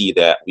 You could see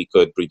that we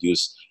could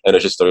produce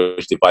energy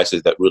storage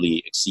devices that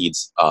really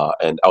exceeds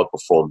and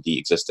outperform the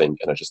existing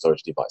energy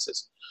storage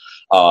devices.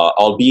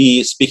 I'll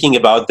be speaking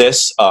about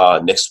this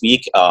next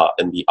week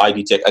in the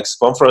IDTechX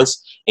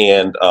conference,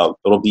 and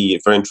it'll be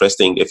very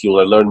interesting if you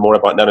want to learn more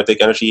about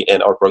NanotechEnergy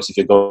and our products. If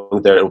you're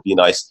going there, it would be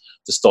nice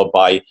to stop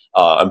by.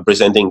 I'm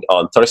presenting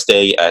on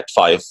Thursday at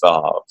 5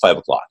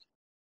 o'clock.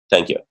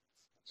 Thank you.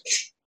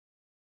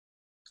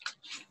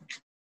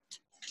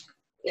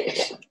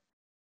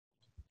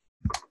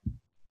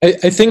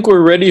 I think we're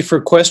ready for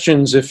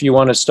questions if you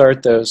want to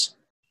start those.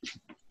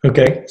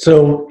 Okay,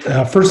 so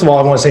first of all,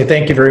 I want to say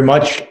thank you very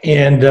much.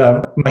 And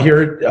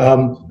here,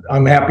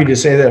 I'm happy to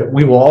say that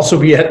we will also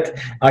be at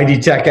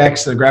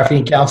IDTechX. The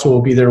Graphene Council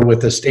will be there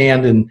with a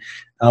stand, and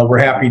we're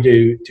happy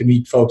to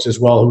meet folks as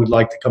well who would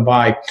like to come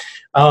by.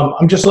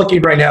 I'm just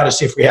looking right now to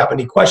see if we have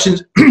any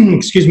questions.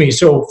 Excuse me.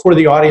 So for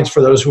the audience,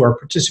 for those who are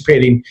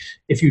participating,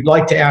 if you'd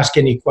like to ask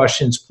any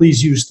questions,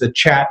 please use the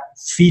chat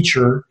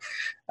feature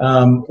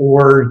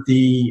or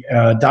the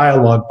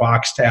dialogue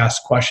box to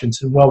ask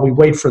questions. And while we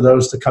wait for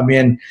those to come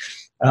in,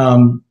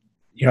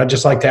 I'd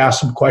just like to ask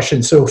some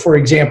questions. So for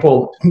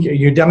example,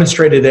 you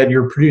demonstrated that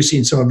you're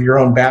producing some of your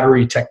own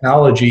battery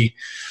technology.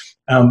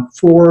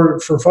 For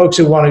folks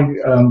who want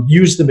to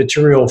use the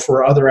material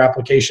for other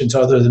applications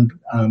other than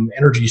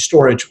energy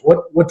storage,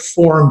 what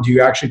form do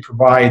you actually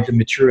provide the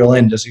material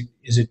in?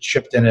 Is it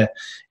shipped in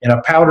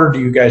a powder? Do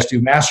you guys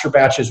do master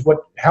batches?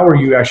 How are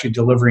you actually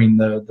delivering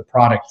the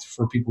product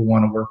for people who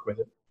want to work with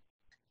it?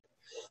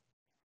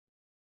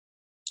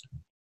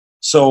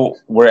 So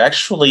we're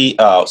actually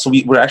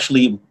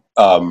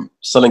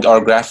selling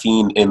our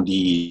graphene in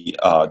the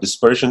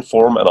dispersion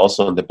form, and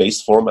also in the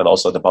base form, and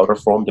also the powder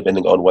form,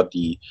 depending on what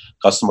the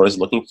customer is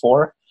looking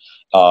for.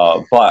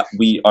 But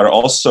we are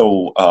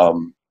also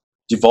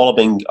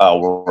developing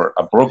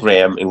a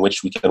program in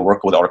which we can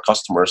work with our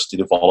customers to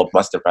develop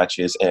master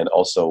batches and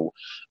also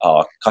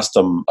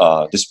custom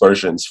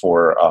dispersions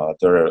for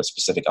their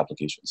specific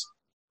applications.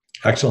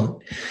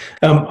 Excellent.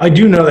 I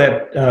do know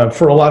that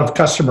for a lot of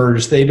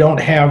customers, they don't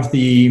have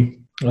the,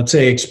 let's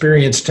say,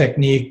 experience,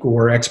 technique,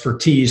 or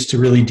expertise to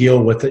really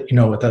deal with it,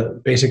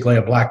 with basically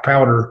a black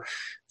powder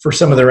for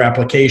some of their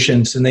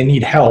applications, and they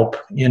need help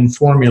in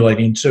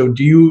formulating. So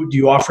do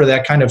you offer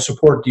that kind of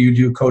support? Do you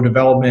do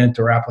co-development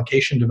or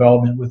application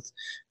development with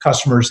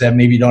customers that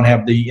maybe don't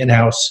have the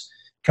in-house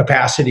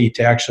capacity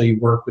to actually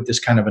work with this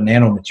kind of a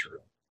nanomaterial?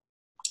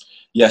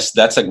 Yes,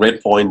 that's a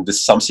great point. This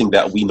is something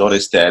that we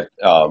noticed, that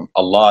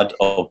a lot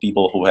of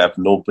people who have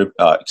no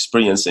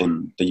experience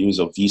in the use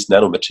of these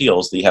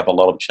nanomaterials, they have a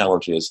lot of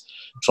challenges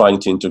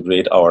trying to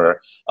integrate our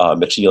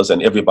materials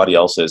and everybody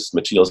else's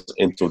materials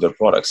into their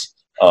products.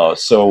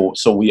 So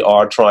we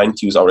are trying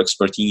to use our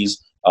expertise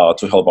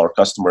to help our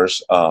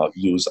customers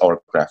use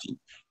our graphene.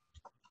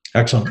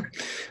 Excellent.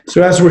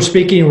 So as we're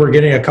speaking, we're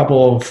getting a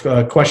couple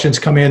of questions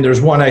come in. There's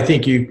one I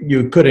think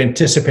you could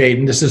anticipate,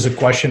 and this is a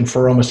question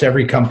for almost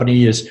every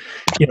company, is,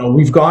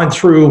 we've gone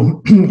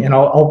through, and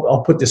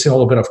I'll put this in a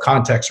little bit of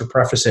context or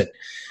preface it.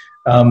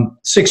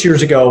 6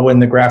 years ago, when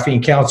the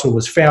Graphene Council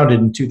was founded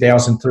in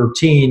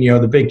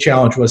 2013, the big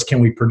challenge was,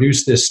 can we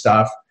produce this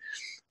stuff?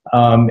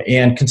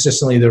 And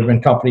consistently, there have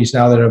been companies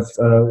now that have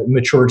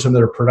matured some of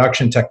their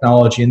production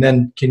technology, and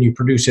then can you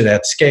produce it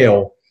at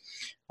scale?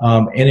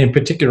 And in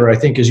particular, I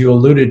think, as you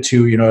alluded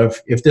to,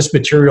 if this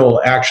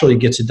material actually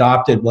gets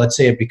adopted, let's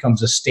say it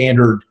becomes a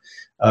standard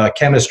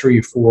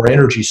chemistry for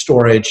energy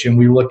storage, and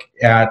we look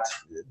at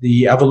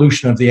the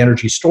evolution of the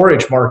energy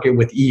storage market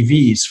with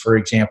EVs, for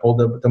example,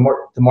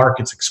 the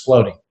market's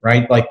exploding,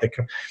 right? Like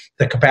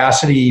the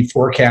capacity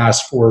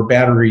forecast for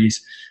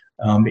batteries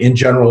in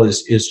general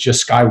is just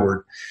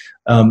skyward.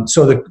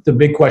 So the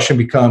big question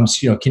becomes,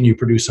 can you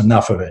produce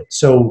enough of it?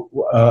 So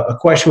a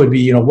question would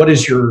be, what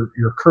is your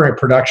current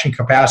production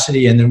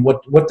capacity, and then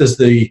what does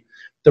the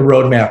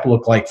roadmap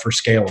look like for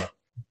scale up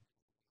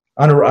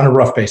on a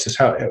rough basis?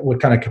 What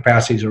kind of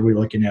capacities are we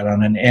looking at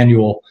on an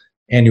annual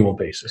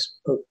basis?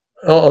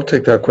 I'll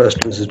take that question.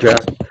 This is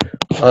Jack.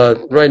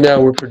 Right now,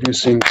 we're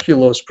producing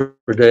kilos per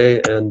day,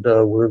 and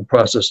we're in the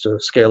process to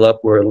scale up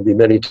where it'll be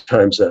many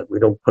times that. We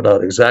don't put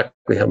out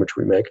exactly how much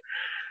we make,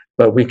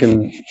 but we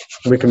can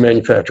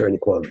manufacture any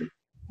quantity.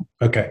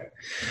 Okay,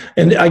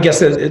 and I guess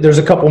there's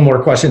a couple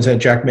more questions that,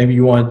 Jack, maybe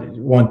you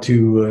want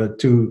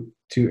to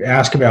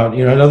ask about.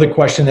 Another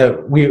question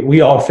that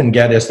we often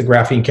get as the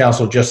Graphene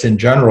Council, just in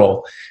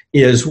general,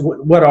 is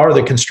what are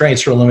the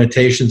constraints or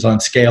limitations on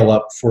scale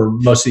up for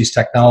most of these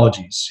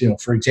technologies?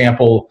 For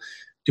example,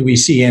 do we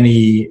see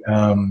any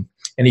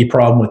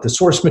problem with the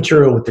source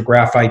material, with the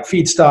graphite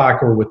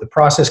feedstock, or with the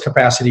process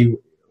capacity?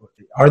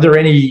 Are there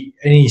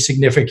any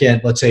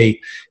significant, let's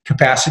say,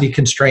 capacity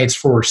constraints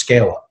for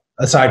scale up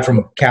aside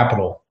from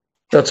capital?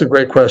 That's a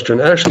great question.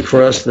 Actually,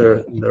 for us,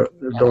 there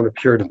don't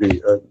appear to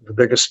be. The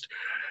biggest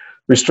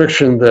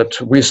restriction that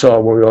we saw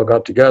when we all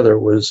got together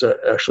was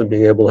actually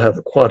being able to have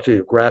the quantity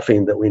of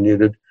graphene that we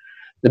needed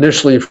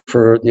initially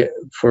for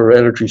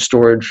energy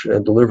storage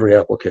and delivery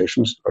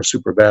applications, our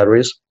super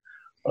batteries.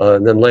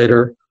 And then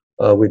later,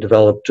 we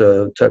developed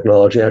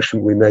technology.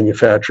 Actually, we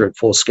manufacture at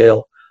full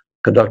scale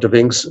conductive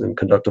inks and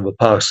conductive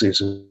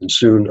epoxies, and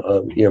soon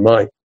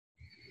EMI.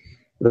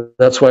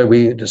 That's why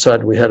we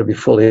decided we had to be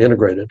fully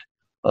integrated.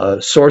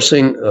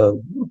 Sourcing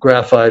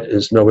graphite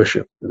is no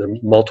issue. There are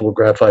multiple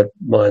graphite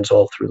mines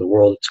all through the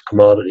world. It's a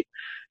commodity.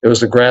 It was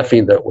the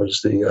graphene that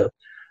was the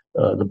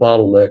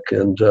bottleneck,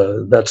 and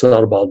that's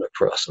not a bottleneck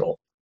for us at all.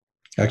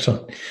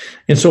 Excellent.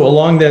 And so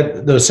along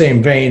those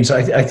same veins,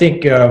 I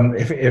think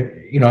if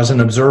you know, as an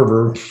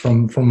observer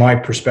from my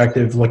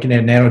perspective, looking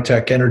at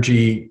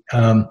NanotechEnergy,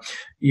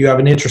 you have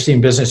an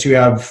interesting business. You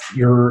have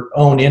your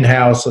own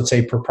in-house, let's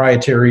say,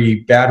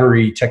 proprietary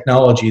battery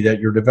technology that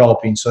you're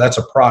developing. So that's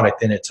a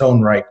product in its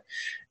own right.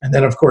 And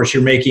then, of course,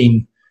 you're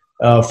making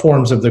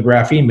forms of the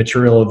graphene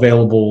material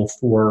available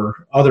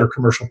for other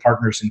commercial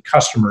partners and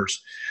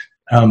customers.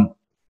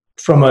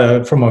 From a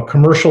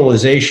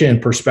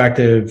commercialization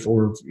perspective,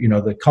 or you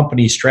know, the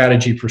company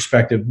strategy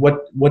perspective,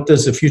 what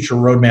does the future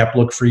roadmap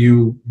look for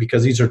you?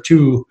 Because these are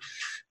two,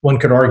 one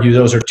could argue,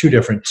 those are two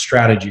different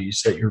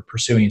strategies that you're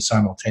pursuing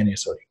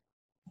simultaneously.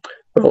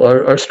 Well,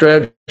 our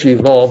strategy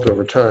evolved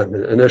over time.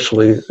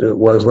 Initially, it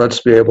was,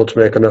 let's be able to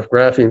make enough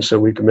graphene so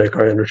we can make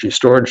our energy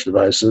storage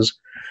devices.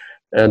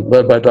 And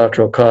led by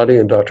Dr. Al-Qadi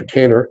and Dr.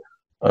 Kainer,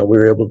 we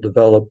were able to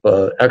develop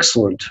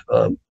excellent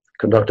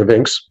conductive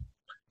inks.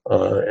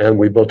 And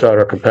we built out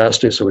our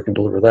capacity so we can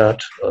deliver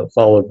that,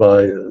 followed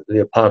by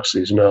the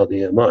epoxies, now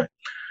the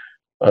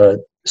EMI.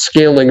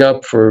 Scaling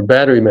up for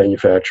battery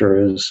manufacture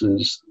is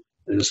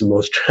the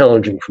most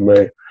challenging from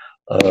a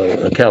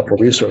capital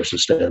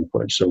resources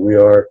standpoint. So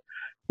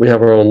we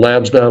have our own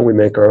labs now. We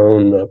make our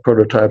own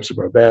prototypes of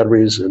our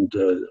batteries, and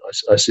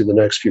I see the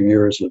next few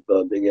years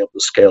of being able to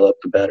scale up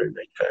the battery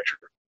manufacture.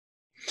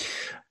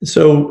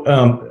 So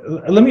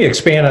let me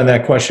expand on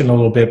that question a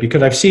little bit,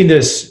 because I've seen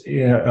this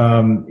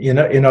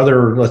in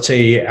other, let's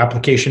say,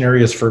 application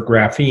areas for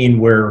graphene,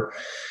 where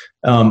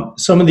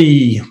some of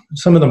the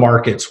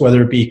markets,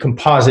 whether it be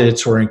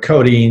composites or in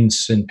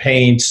coatings and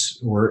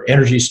paints or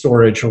energy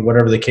storage or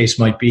whatever the case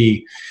might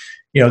be,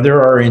 you know,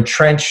 there are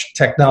entrenched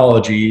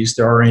technologies,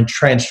 there are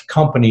entrenched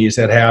companies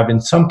that have, in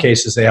some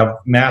cases, they have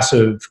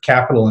massive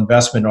capital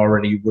investment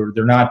already, where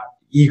they're not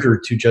eager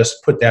to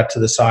just put that to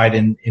the side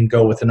and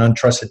go with an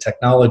untrusted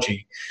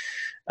technology.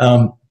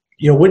 You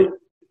know,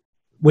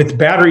 with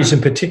batteries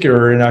in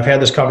particular, and I've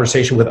had this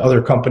conversation with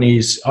other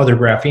companies, other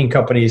graphene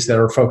companies that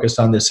are focused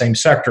on the same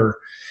sector,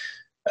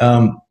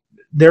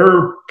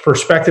 their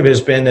perspective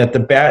has been that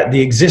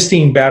the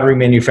existing battery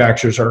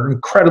manufacturers are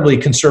incredibly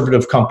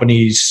conservative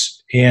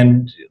companies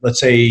and, let's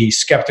say,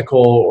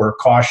 skeptical or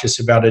cautious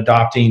about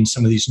adopting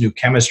some of these new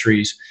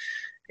chemistries.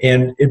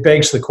 And it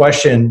begs the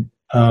question,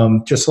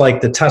 just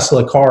like the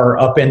Tesla car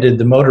upended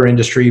the motor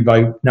industry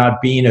by not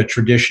being a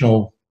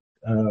traditional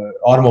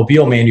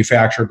automobile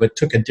manufacturer, but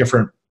took a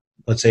different,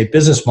 let's say,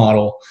 business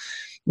model.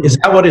 Is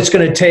that what it's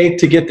going to take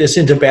to get this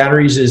into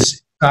batteries?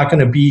 Is not going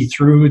to be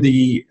through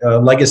the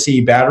legacy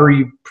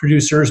battery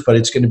producers, but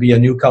it's going to be a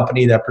new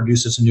company that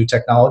produces a new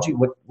technology?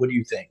 What do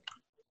you think?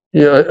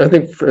 Yeah, I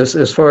think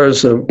as far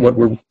as what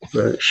we're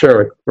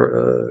sharing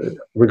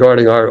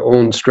regarding our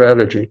own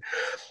strategy,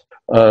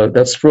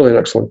 that's really an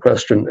excellent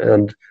question.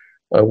 And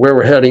where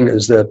we're heading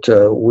is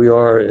that we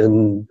are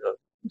in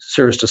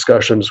serious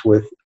discussions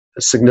with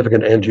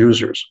significant end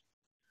users.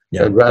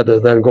 Yeah. And rather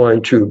than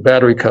going to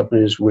battery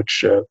companies,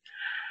 which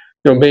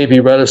may be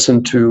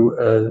reticent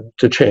to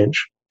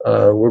change,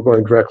 we're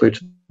going directly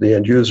to the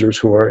end users,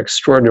 who are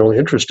extraordinarily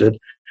interested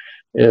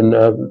in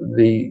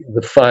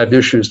the 5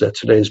 issues that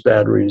today's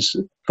batteries,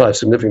 5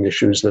 significant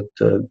issues that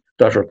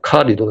Dr.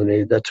 Al-Qadi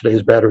delineated that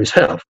today's batteries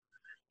have,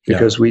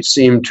 because we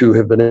seem to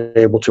have been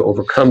able to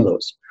overcome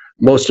those.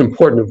 Most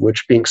important of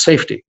which being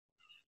safety,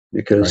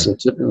 because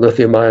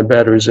lithium-ion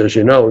batteries, as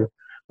you know,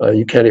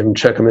 you can't even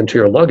check them into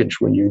your luggage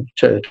when you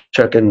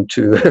check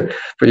into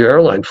for your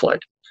airline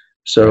flight.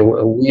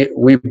 So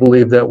we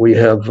believe that we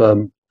have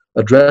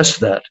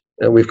addressed that,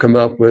 and we've come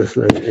up with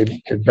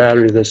a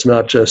battery that's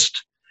not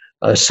just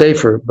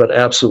safer, but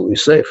absolutely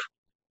safe.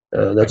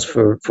 That's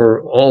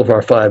for all of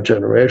our 5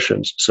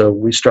 generations. So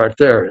we start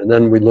there, and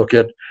then we look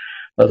at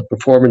the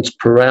performance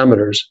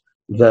parameters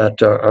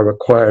that are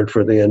required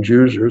for the end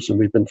users, and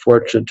we've been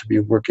fortunate to be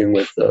working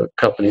with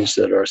companies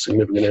that are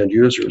significant end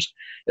users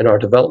in our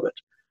development.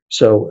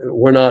 So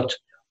we're not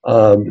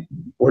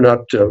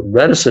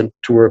reticent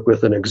to work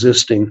with an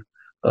existing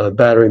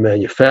battery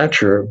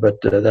manufacturer, but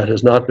that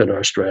has not been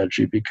our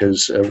strategy,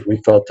 because we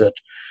felt that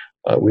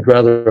we'd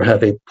rather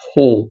have a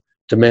pull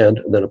demand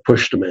than a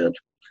push demand.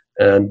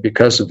 And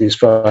because of these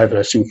 5, and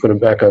I see you put them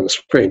back on the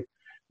screen,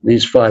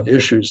 these 5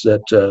 issues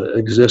that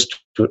exist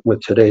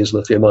with today's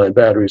lithium-ion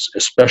batteries,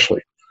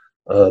 especially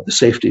the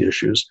safety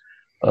issues,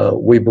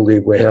 we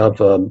believe we have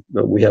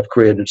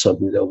created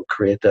something that will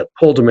create that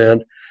pull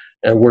demand,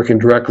 and working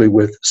directly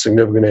with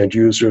significant end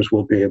users,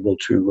 we'll be able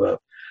to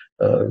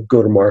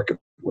go to market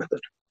with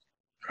it.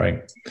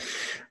 Right.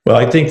 Well,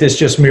 I think this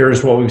just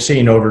mirrors what we've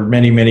seen over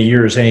many, many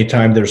years.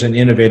 Anytime there's an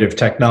innovative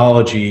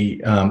technology,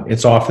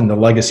 it's often the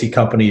legacy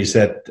companies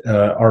that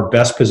are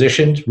best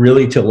positioned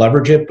really to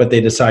leverage it, but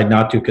they decide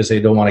not to because they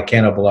don't want to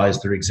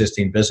cannibalize their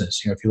existing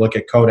business. You know, if you look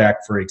at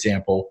Kodak, for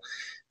example,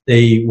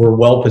 they were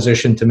well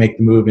positioned to make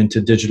the move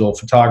into digital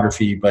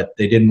photography, but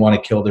they didn't want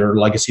to kill their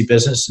legacy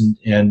business,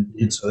 and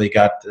so they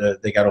got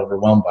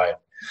overwhelmed by it.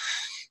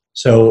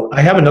 So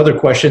I have another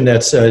question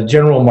that's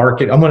general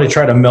market. I'm going to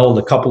try to meld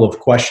a couple of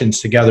questions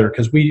together,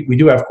 because we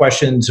do have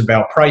questions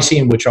about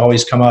pricing, which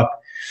always come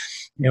up.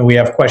 we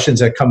have questions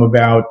that come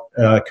about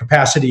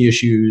capacity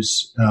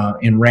issues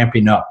in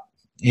ramping up.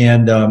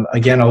 And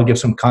again, I'll give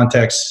some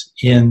context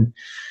in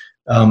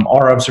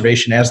our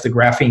observation as the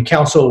Graphene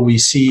Council. We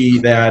see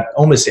that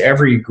almost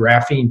every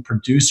graphene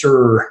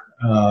producer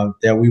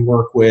that we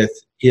work with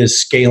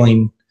is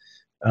scaling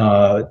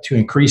to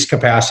increase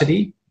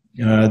capacity.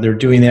 They're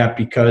doing that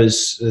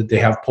because they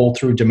have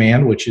pull-through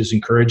demand, which is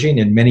encouraging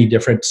in many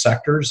different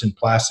sectors, in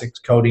plastics,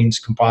 coatings,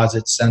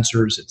 composites,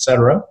 sensors,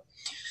 etc.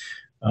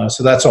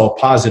 So that's all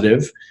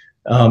positive.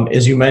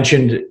 As you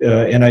mentioned,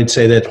 and I'd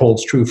say that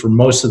holds true for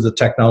most of the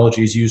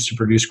technologies used to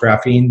produce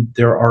graphene,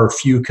 there are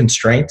few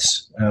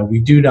constraints. We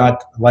do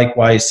not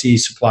likewise see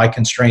supply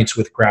constraints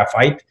with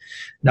graphite.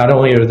 Not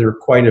only are there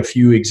quite a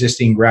few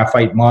existing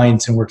graphite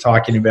mines, and we're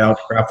talking about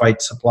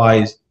graphite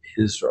supplies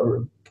is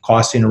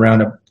costing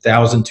around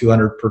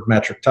 $1,200 per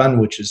metric ton,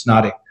 which is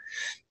not a,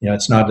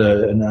 it's not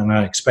an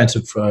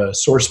expensive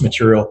source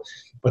material,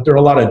 but there are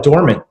a lot of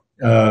dormant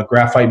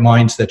graphite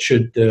mines that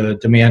should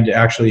demand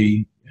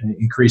actually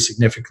increase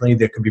significantly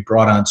that could be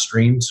brought on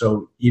stream.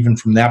 So even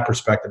from that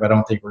perspective, I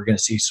don't think we're going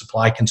to see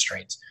supply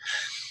constraints.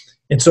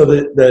 And so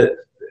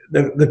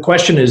the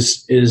question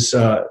is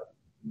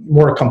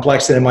more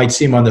complex than it might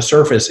seem on the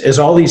surface. As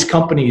all these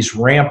companies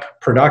ramp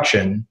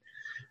production,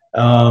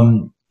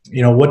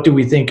 what do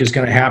we think is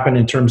going to happen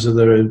in terms of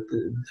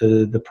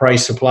the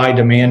price supply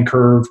demand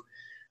curve?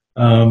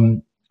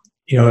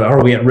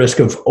 Are we at risk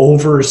of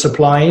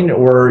oversupplying,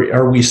 or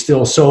are we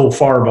still so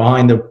far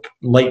behind the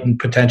latent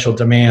potential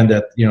demand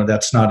that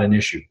that's not an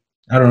issue?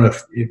 I don't know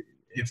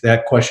if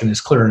that question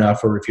is clear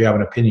enough, or if you have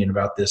an opinion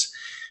about this.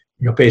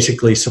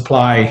 Basically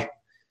supply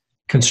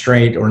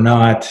constraint or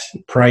not,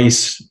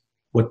 price,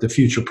 what the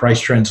future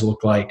price trends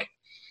look like.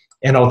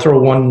 And I'll throw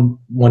one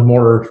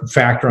more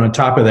factor on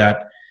top of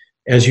that.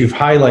 As you've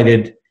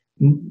highlighted,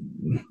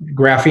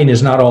 graphene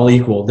is not all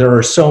equal. There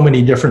are so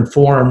many different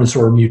forms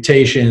or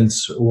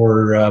mutations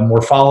or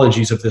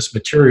morphologies of this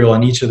material,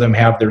 and each of them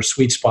have their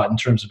sweet spot in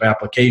terms of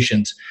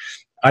applications.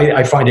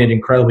 I find it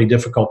incredibly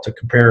difficult to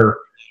compare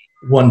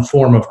one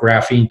form of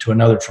graphene to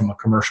another from a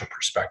commercial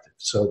perspective.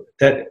 So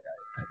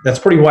that's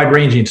pretty wide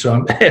ranging.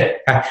 So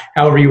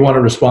however you want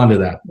to respond to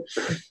that.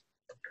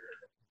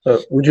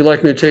 Would you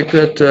like me to take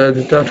that,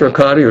 Dr.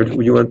 Arkady, or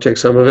would you want to take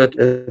some of it?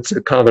 It's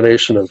a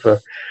combination of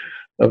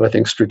I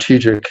think,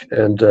 strategic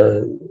and...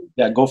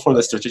 yeah, go for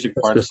the strategic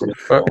part.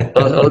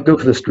 I'll go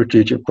for the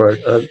strategic part.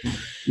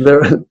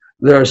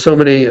 There are so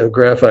many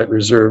graphite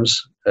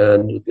reserves,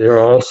 and there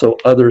are also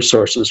other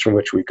sources from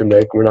which we can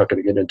make. We're not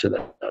going to get into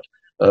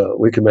that.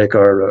 We can make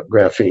our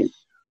graphene.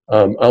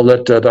 I'll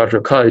let Dr.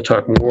 Arkady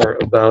talk more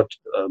about...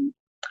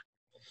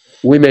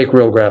 we make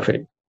real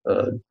graphene.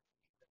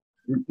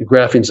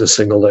 Graphene is a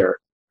single layer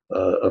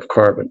of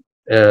carbon,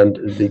 and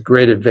the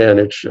great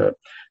advantage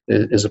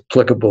is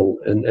applicable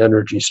in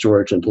energy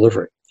storage and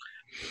delivery.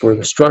 For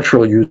the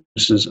structural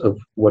uses of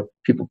what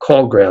people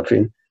call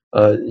graphene,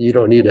 you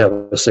don't need to have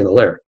a single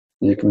layer.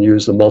 You can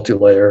use the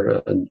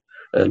multi-layer,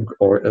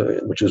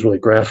 which is really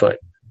graphite.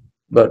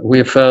 But we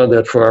have found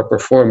that for our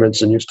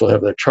performance, and you still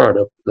have that chart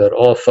up, that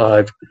all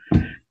five,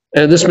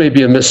 and this may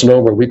be a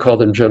misnomer, we call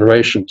them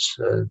generations.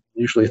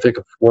 Usually think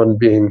of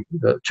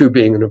two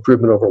being an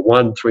improvement over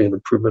one, three an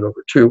improvement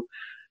over two.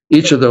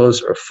 Each of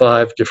those are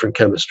five different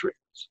chemistries.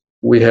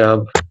 We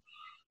have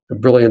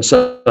brilliant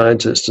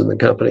scientists in the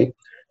company,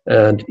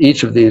 and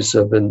each of these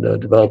have been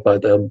developed by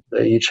them.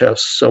 They each have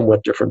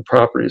somewhat different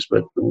properties,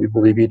 but we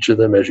believe each of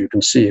them, as you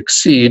can see,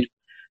 exceed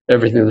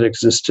everything that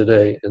exists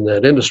today in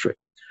that industry.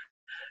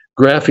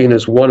 Graphene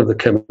is one of the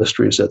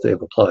chemistries that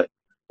they've applied.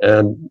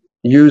 And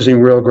using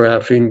real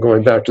graphene,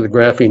 going back to the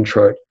graphene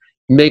chart,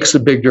 makes a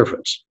big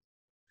difference.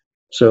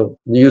 So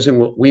using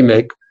what we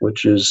make,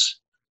 which is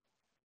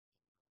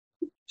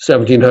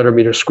 1,700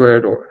 meters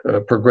squared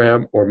per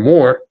gram or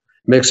more,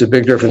 makes a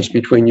big difference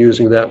between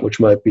using that, which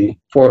might be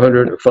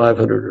 400 or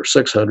 500 or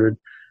 600.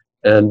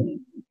 And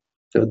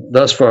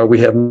thus far, we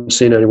haven't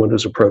seen anyone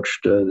who's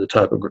approached the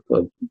type of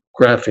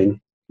graphene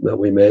that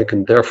we make,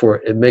 and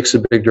therefore it makes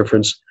a big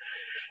difference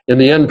in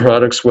the end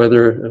products,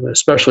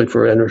 especially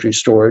for energy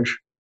storage,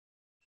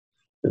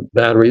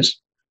 batteries,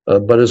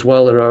 but as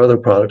well in our other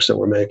products that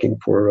we're making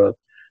for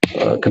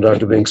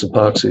conductive inks,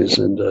 epoxies,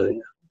 and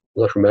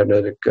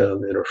electromagnetic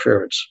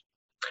interference.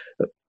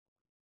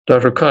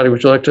 Dr. Arkady,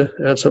 would you like to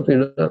add something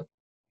to that?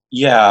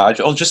 Yeah,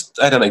 I'll just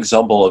add an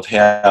example of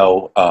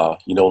how,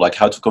 like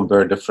how to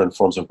compare different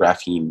forms of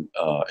graphene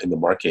in the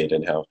market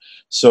and how.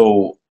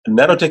 So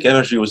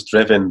NanotechEnergy was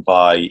driven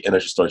by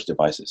energy storage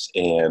devices,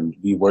 and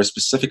we were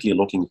specifically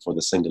looking for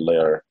the single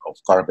layer of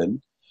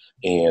carbon,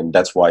 and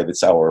that's why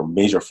that's our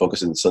major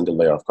focus in the single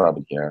layer of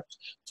carbon here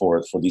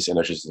for these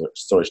energy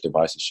storage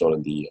devices shown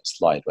in the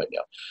slide right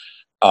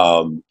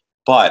now.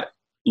 But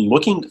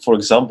looking, for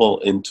example,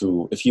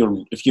 into if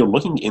you're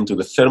looking into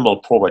the thermal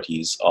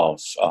properties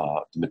of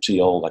the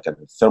material, like a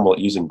thermal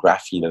using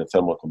graphene and a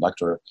thermal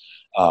conductor,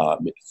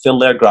 thin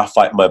layer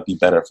graphite might be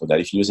better for that.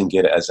 If you're using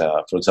it as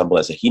for example,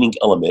 as a heating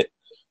element,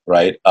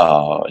 right?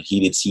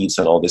 Heated seats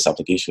and all these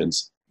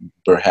applications,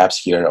 perhaps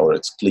here, or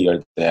it's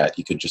clear that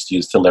you could just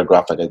use thin layer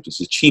graphite, which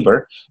is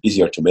cheaper,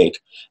 easier to make,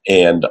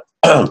 and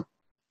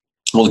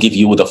will give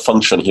you the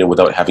function here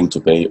without having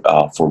to pay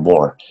for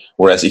more.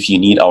 Whereas if you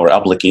need our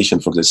application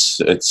for this,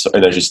 its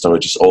energy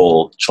storage is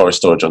all charge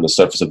storage on the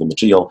surface of the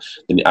material,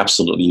 then you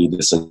absolutely need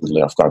the single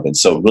layer of carbon.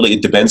 So really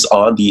it depends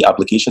on the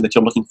application that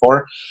you're looking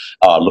for.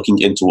 Looking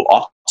into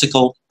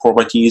optical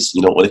properties,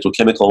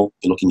 electrochemical,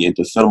 you're looking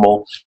into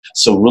thermal.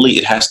 So really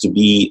it has to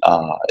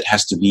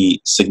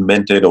be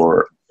segmented,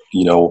 or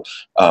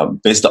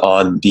based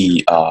on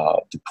the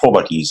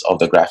properties of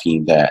the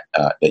graphene that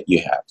you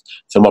have.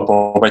 Thermal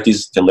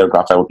properties, thin layer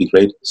graphite would be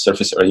great.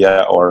 Surface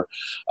area or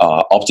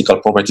optical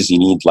properties, you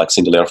need like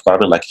single layer of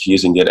carbon. Like if you're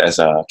using it as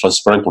a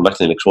transparent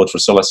conducting electrode for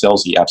solar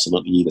cells, you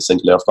absolutely need a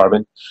single layer of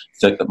carbon.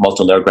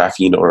 Multi-layer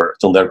graphene or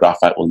thin layer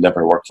graphite will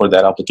never work for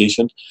that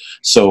application.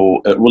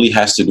 So it really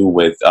has to do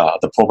with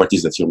the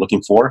properties that you're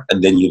looking for,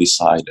 and then you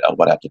decide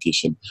what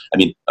application.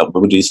 We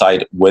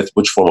decide with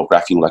which form of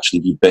graphene will actually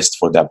be best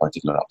for that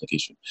particular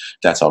application.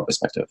 That's our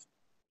perspective.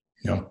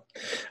 Yeah,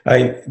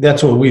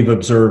 that's what we've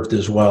observed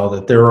as well,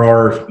 that there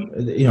are,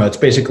 it's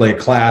basically a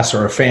class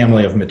or a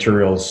family of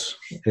materials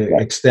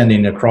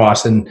extending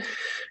across. And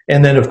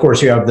then, of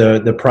course, you have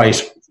the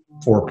price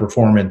for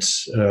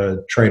performance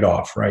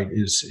trade-off, right?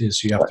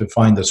 Is you have to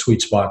find the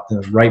sweet spot,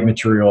 the right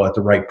material at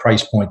the right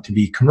price point to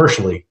be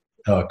commercially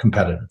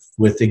competitive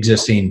with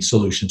existing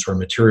solutions or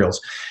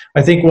materials.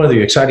 I think one of the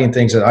exciting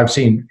things that I've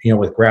seen,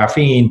 with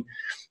graphene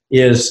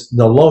is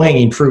the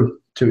low-hanging fruit.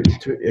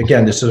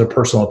 Again, this is a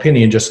personal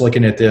opinion, just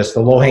looking at this, the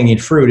low-hanging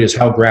fruit is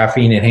how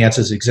graphene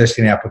enhances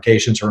existing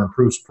applications or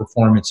improves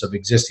performance of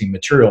existing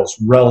materials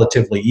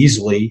relatively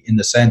easily, in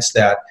the sense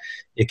that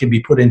it can be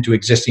put into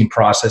existing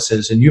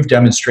processes. And you've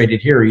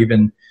demonstrated here,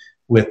 even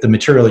with the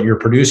material that you're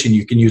producing,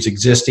 you can use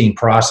existing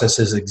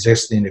processes,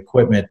 existing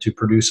equipment to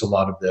produce a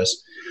lot of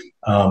this,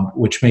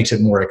 which makes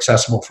it more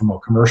accessible from a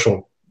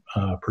commercial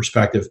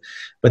perspective.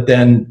 But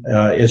then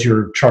as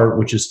your chart,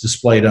 which is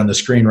displayed on the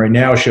screen right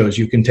now, shows,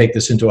 you can take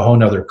this into a whole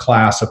nother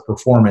class of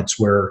performance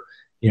where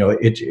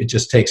it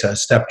just takes a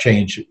step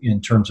change in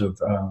terms of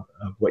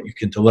what you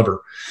can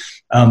deliver.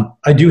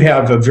 I do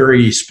have a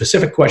very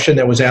specific question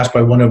that was asked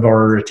by one of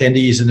our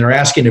attendees, and they're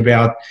asking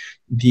about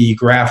the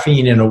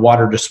graphene in a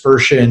water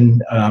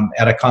dispersion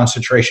at a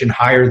concentration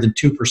higher than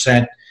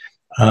 2%.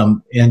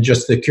 And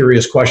just the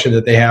curious question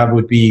that they have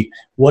would be,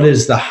 what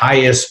is the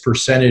highest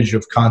percentage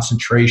of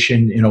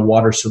concentration in a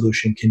water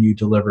solution can you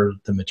deliver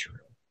the material?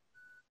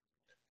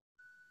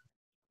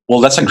 Well,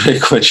 that's a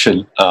great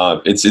question.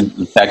 It's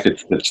in fact,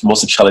 it's the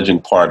most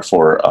challenging part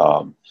for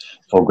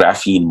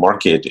graphene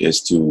market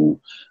is to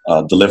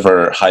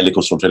deliver highly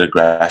concentrated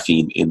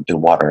graphene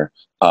in water.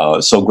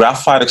 So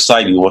graphite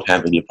oxide, you won't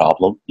have any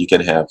problem. You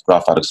can have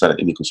graphite oxide at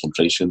any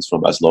concentrations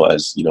from as low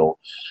as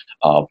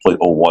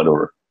 0.01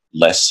 or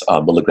less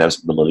milligrams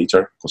per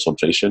milliliter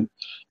concentration,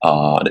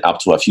 and up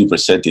to a few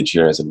percentage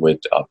here, as in with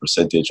a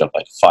percentage of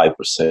like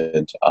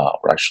 5%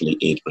 or actually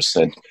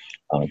 8%,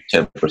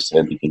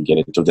 10%. You can get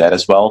into that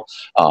as well.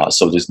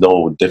 So there's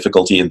no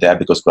difficulty in that,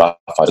 because graphite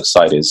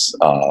oxide is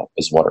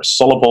water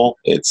soluble.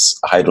 It's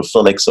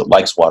hydrophilic, so it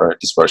likes water. It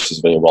disperses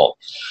very well.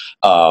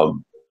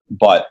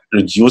 But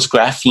reduced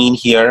graphene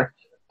here,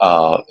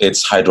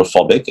 it's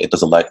hydrophobic. It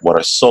doesn't like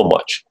water so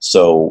much.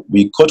 So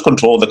we could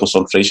control the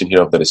concentration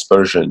here of the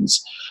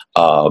dispersions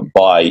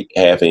by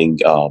having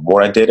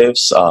more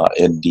additives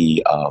in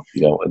the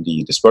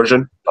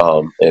dispersion,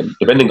 and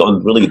depending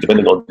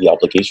on the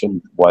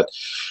application, what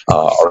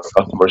our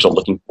customers are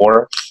looking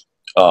for.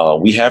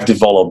 We have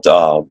developed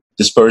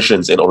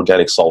dispersions in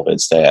organic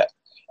solvents that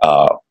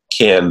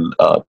can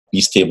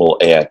be stable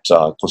at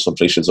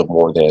concentrations of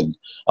more than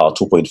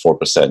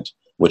 2.4%,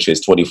 which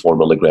is 24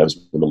 milligrams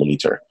per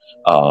milliliter.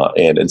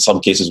 And in some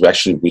cases, we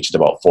actually reached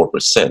about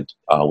 4%,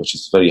 which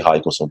is very high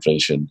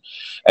concentration.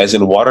 As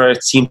in water,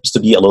 it seems to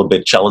be a little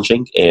bit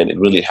challenging, and it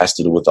really has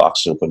to do with the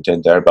oxygen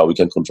content there, but we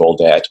can control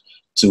that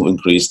to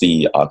increase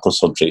the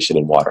concentration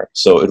in water.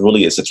 So it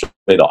really is a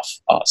trade-off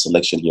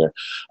selection here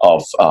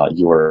of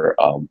your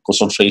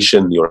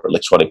concentration, your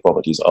electronic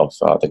properties of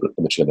the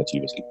material that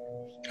you're using.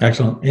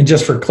 Excellent. And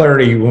just for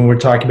clarity, when we're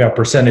talking about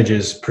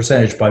percentages,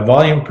 percentage by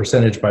volume,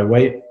 percentage by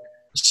weight?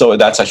 So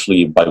that's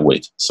actually by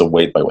weight. So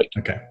weight by weight.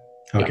 Okay.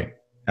 Okay.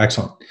 Yeah.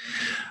 Excellent.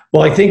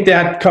 Well, I think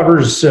that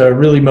covers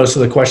really most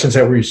of the questions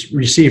that we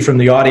received from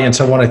the audience.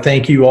 I want to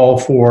thank you all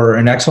for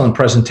an excellent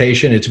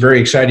presentation. It's very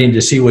exciting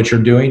to see what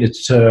you're doing.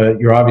 It's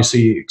you're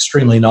obviously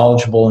extremely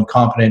knowledgeable and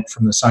competent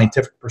from the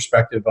scientific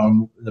perspective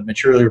on the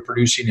material you're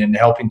producing and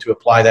helping to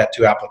apply that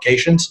to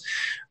applications.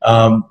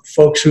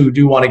 Folks who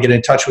do want to get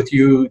in touch with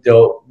you,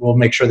 we'll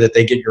make sure that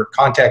they get your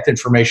contact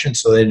information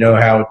so they know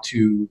how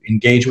to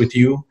engage with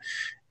you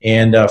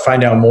and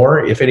find out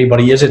more. If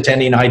anybody is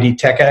attending ID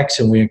TechX,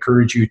 and we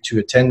encourage you to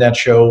attend that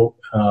show,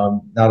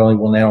 not only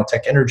will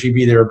NanotechEnergy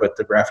be there, but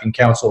the Graphene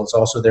Council is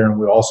also there, and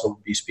we'll also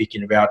be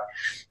speaking about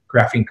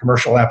graphene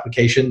commercial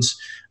applications.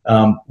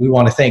 We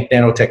want to thank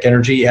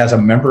NanotechEnergy as a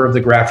member of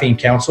the Graphene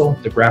Council.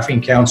 The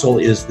Graphene Council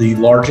is the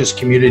largest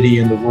community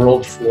in the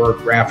world for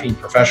graphene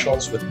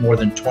professionals, with more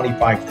than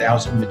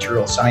 25,000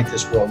 material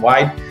scientists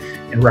worldwide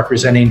and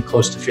representing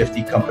close to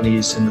 50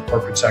 companies in the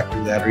corporate sector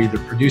that are either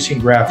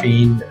producing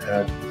graphene,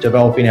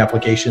 developing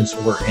applications,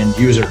 or end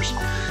users.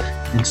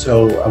 And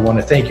so I want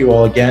to thank you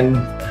all again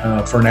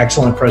for an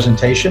excellent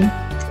presentation.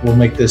 We'll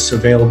make this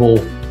available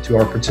to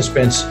our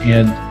participants,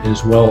 and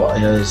as well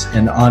as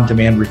an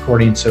on-demand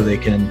recording so they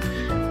can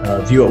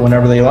view it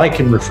whenever they like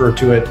and refer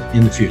to it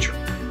in the future.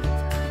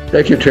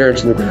 Thank you,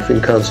 Terrence and the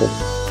Graphene Council,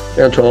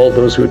 and to all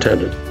those who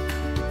attended.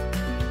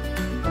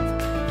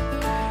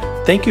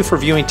 Thank you for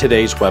viewing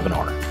today's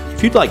webinar.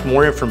 If you'd like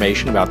more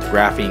information about the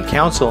Graphene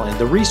Council and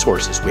the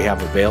resources we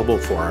have available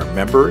for our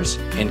members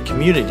and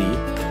community,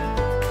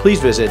 please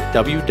visit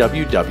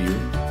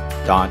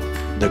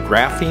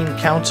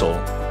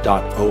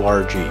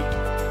www.thegrathenecouncil.org.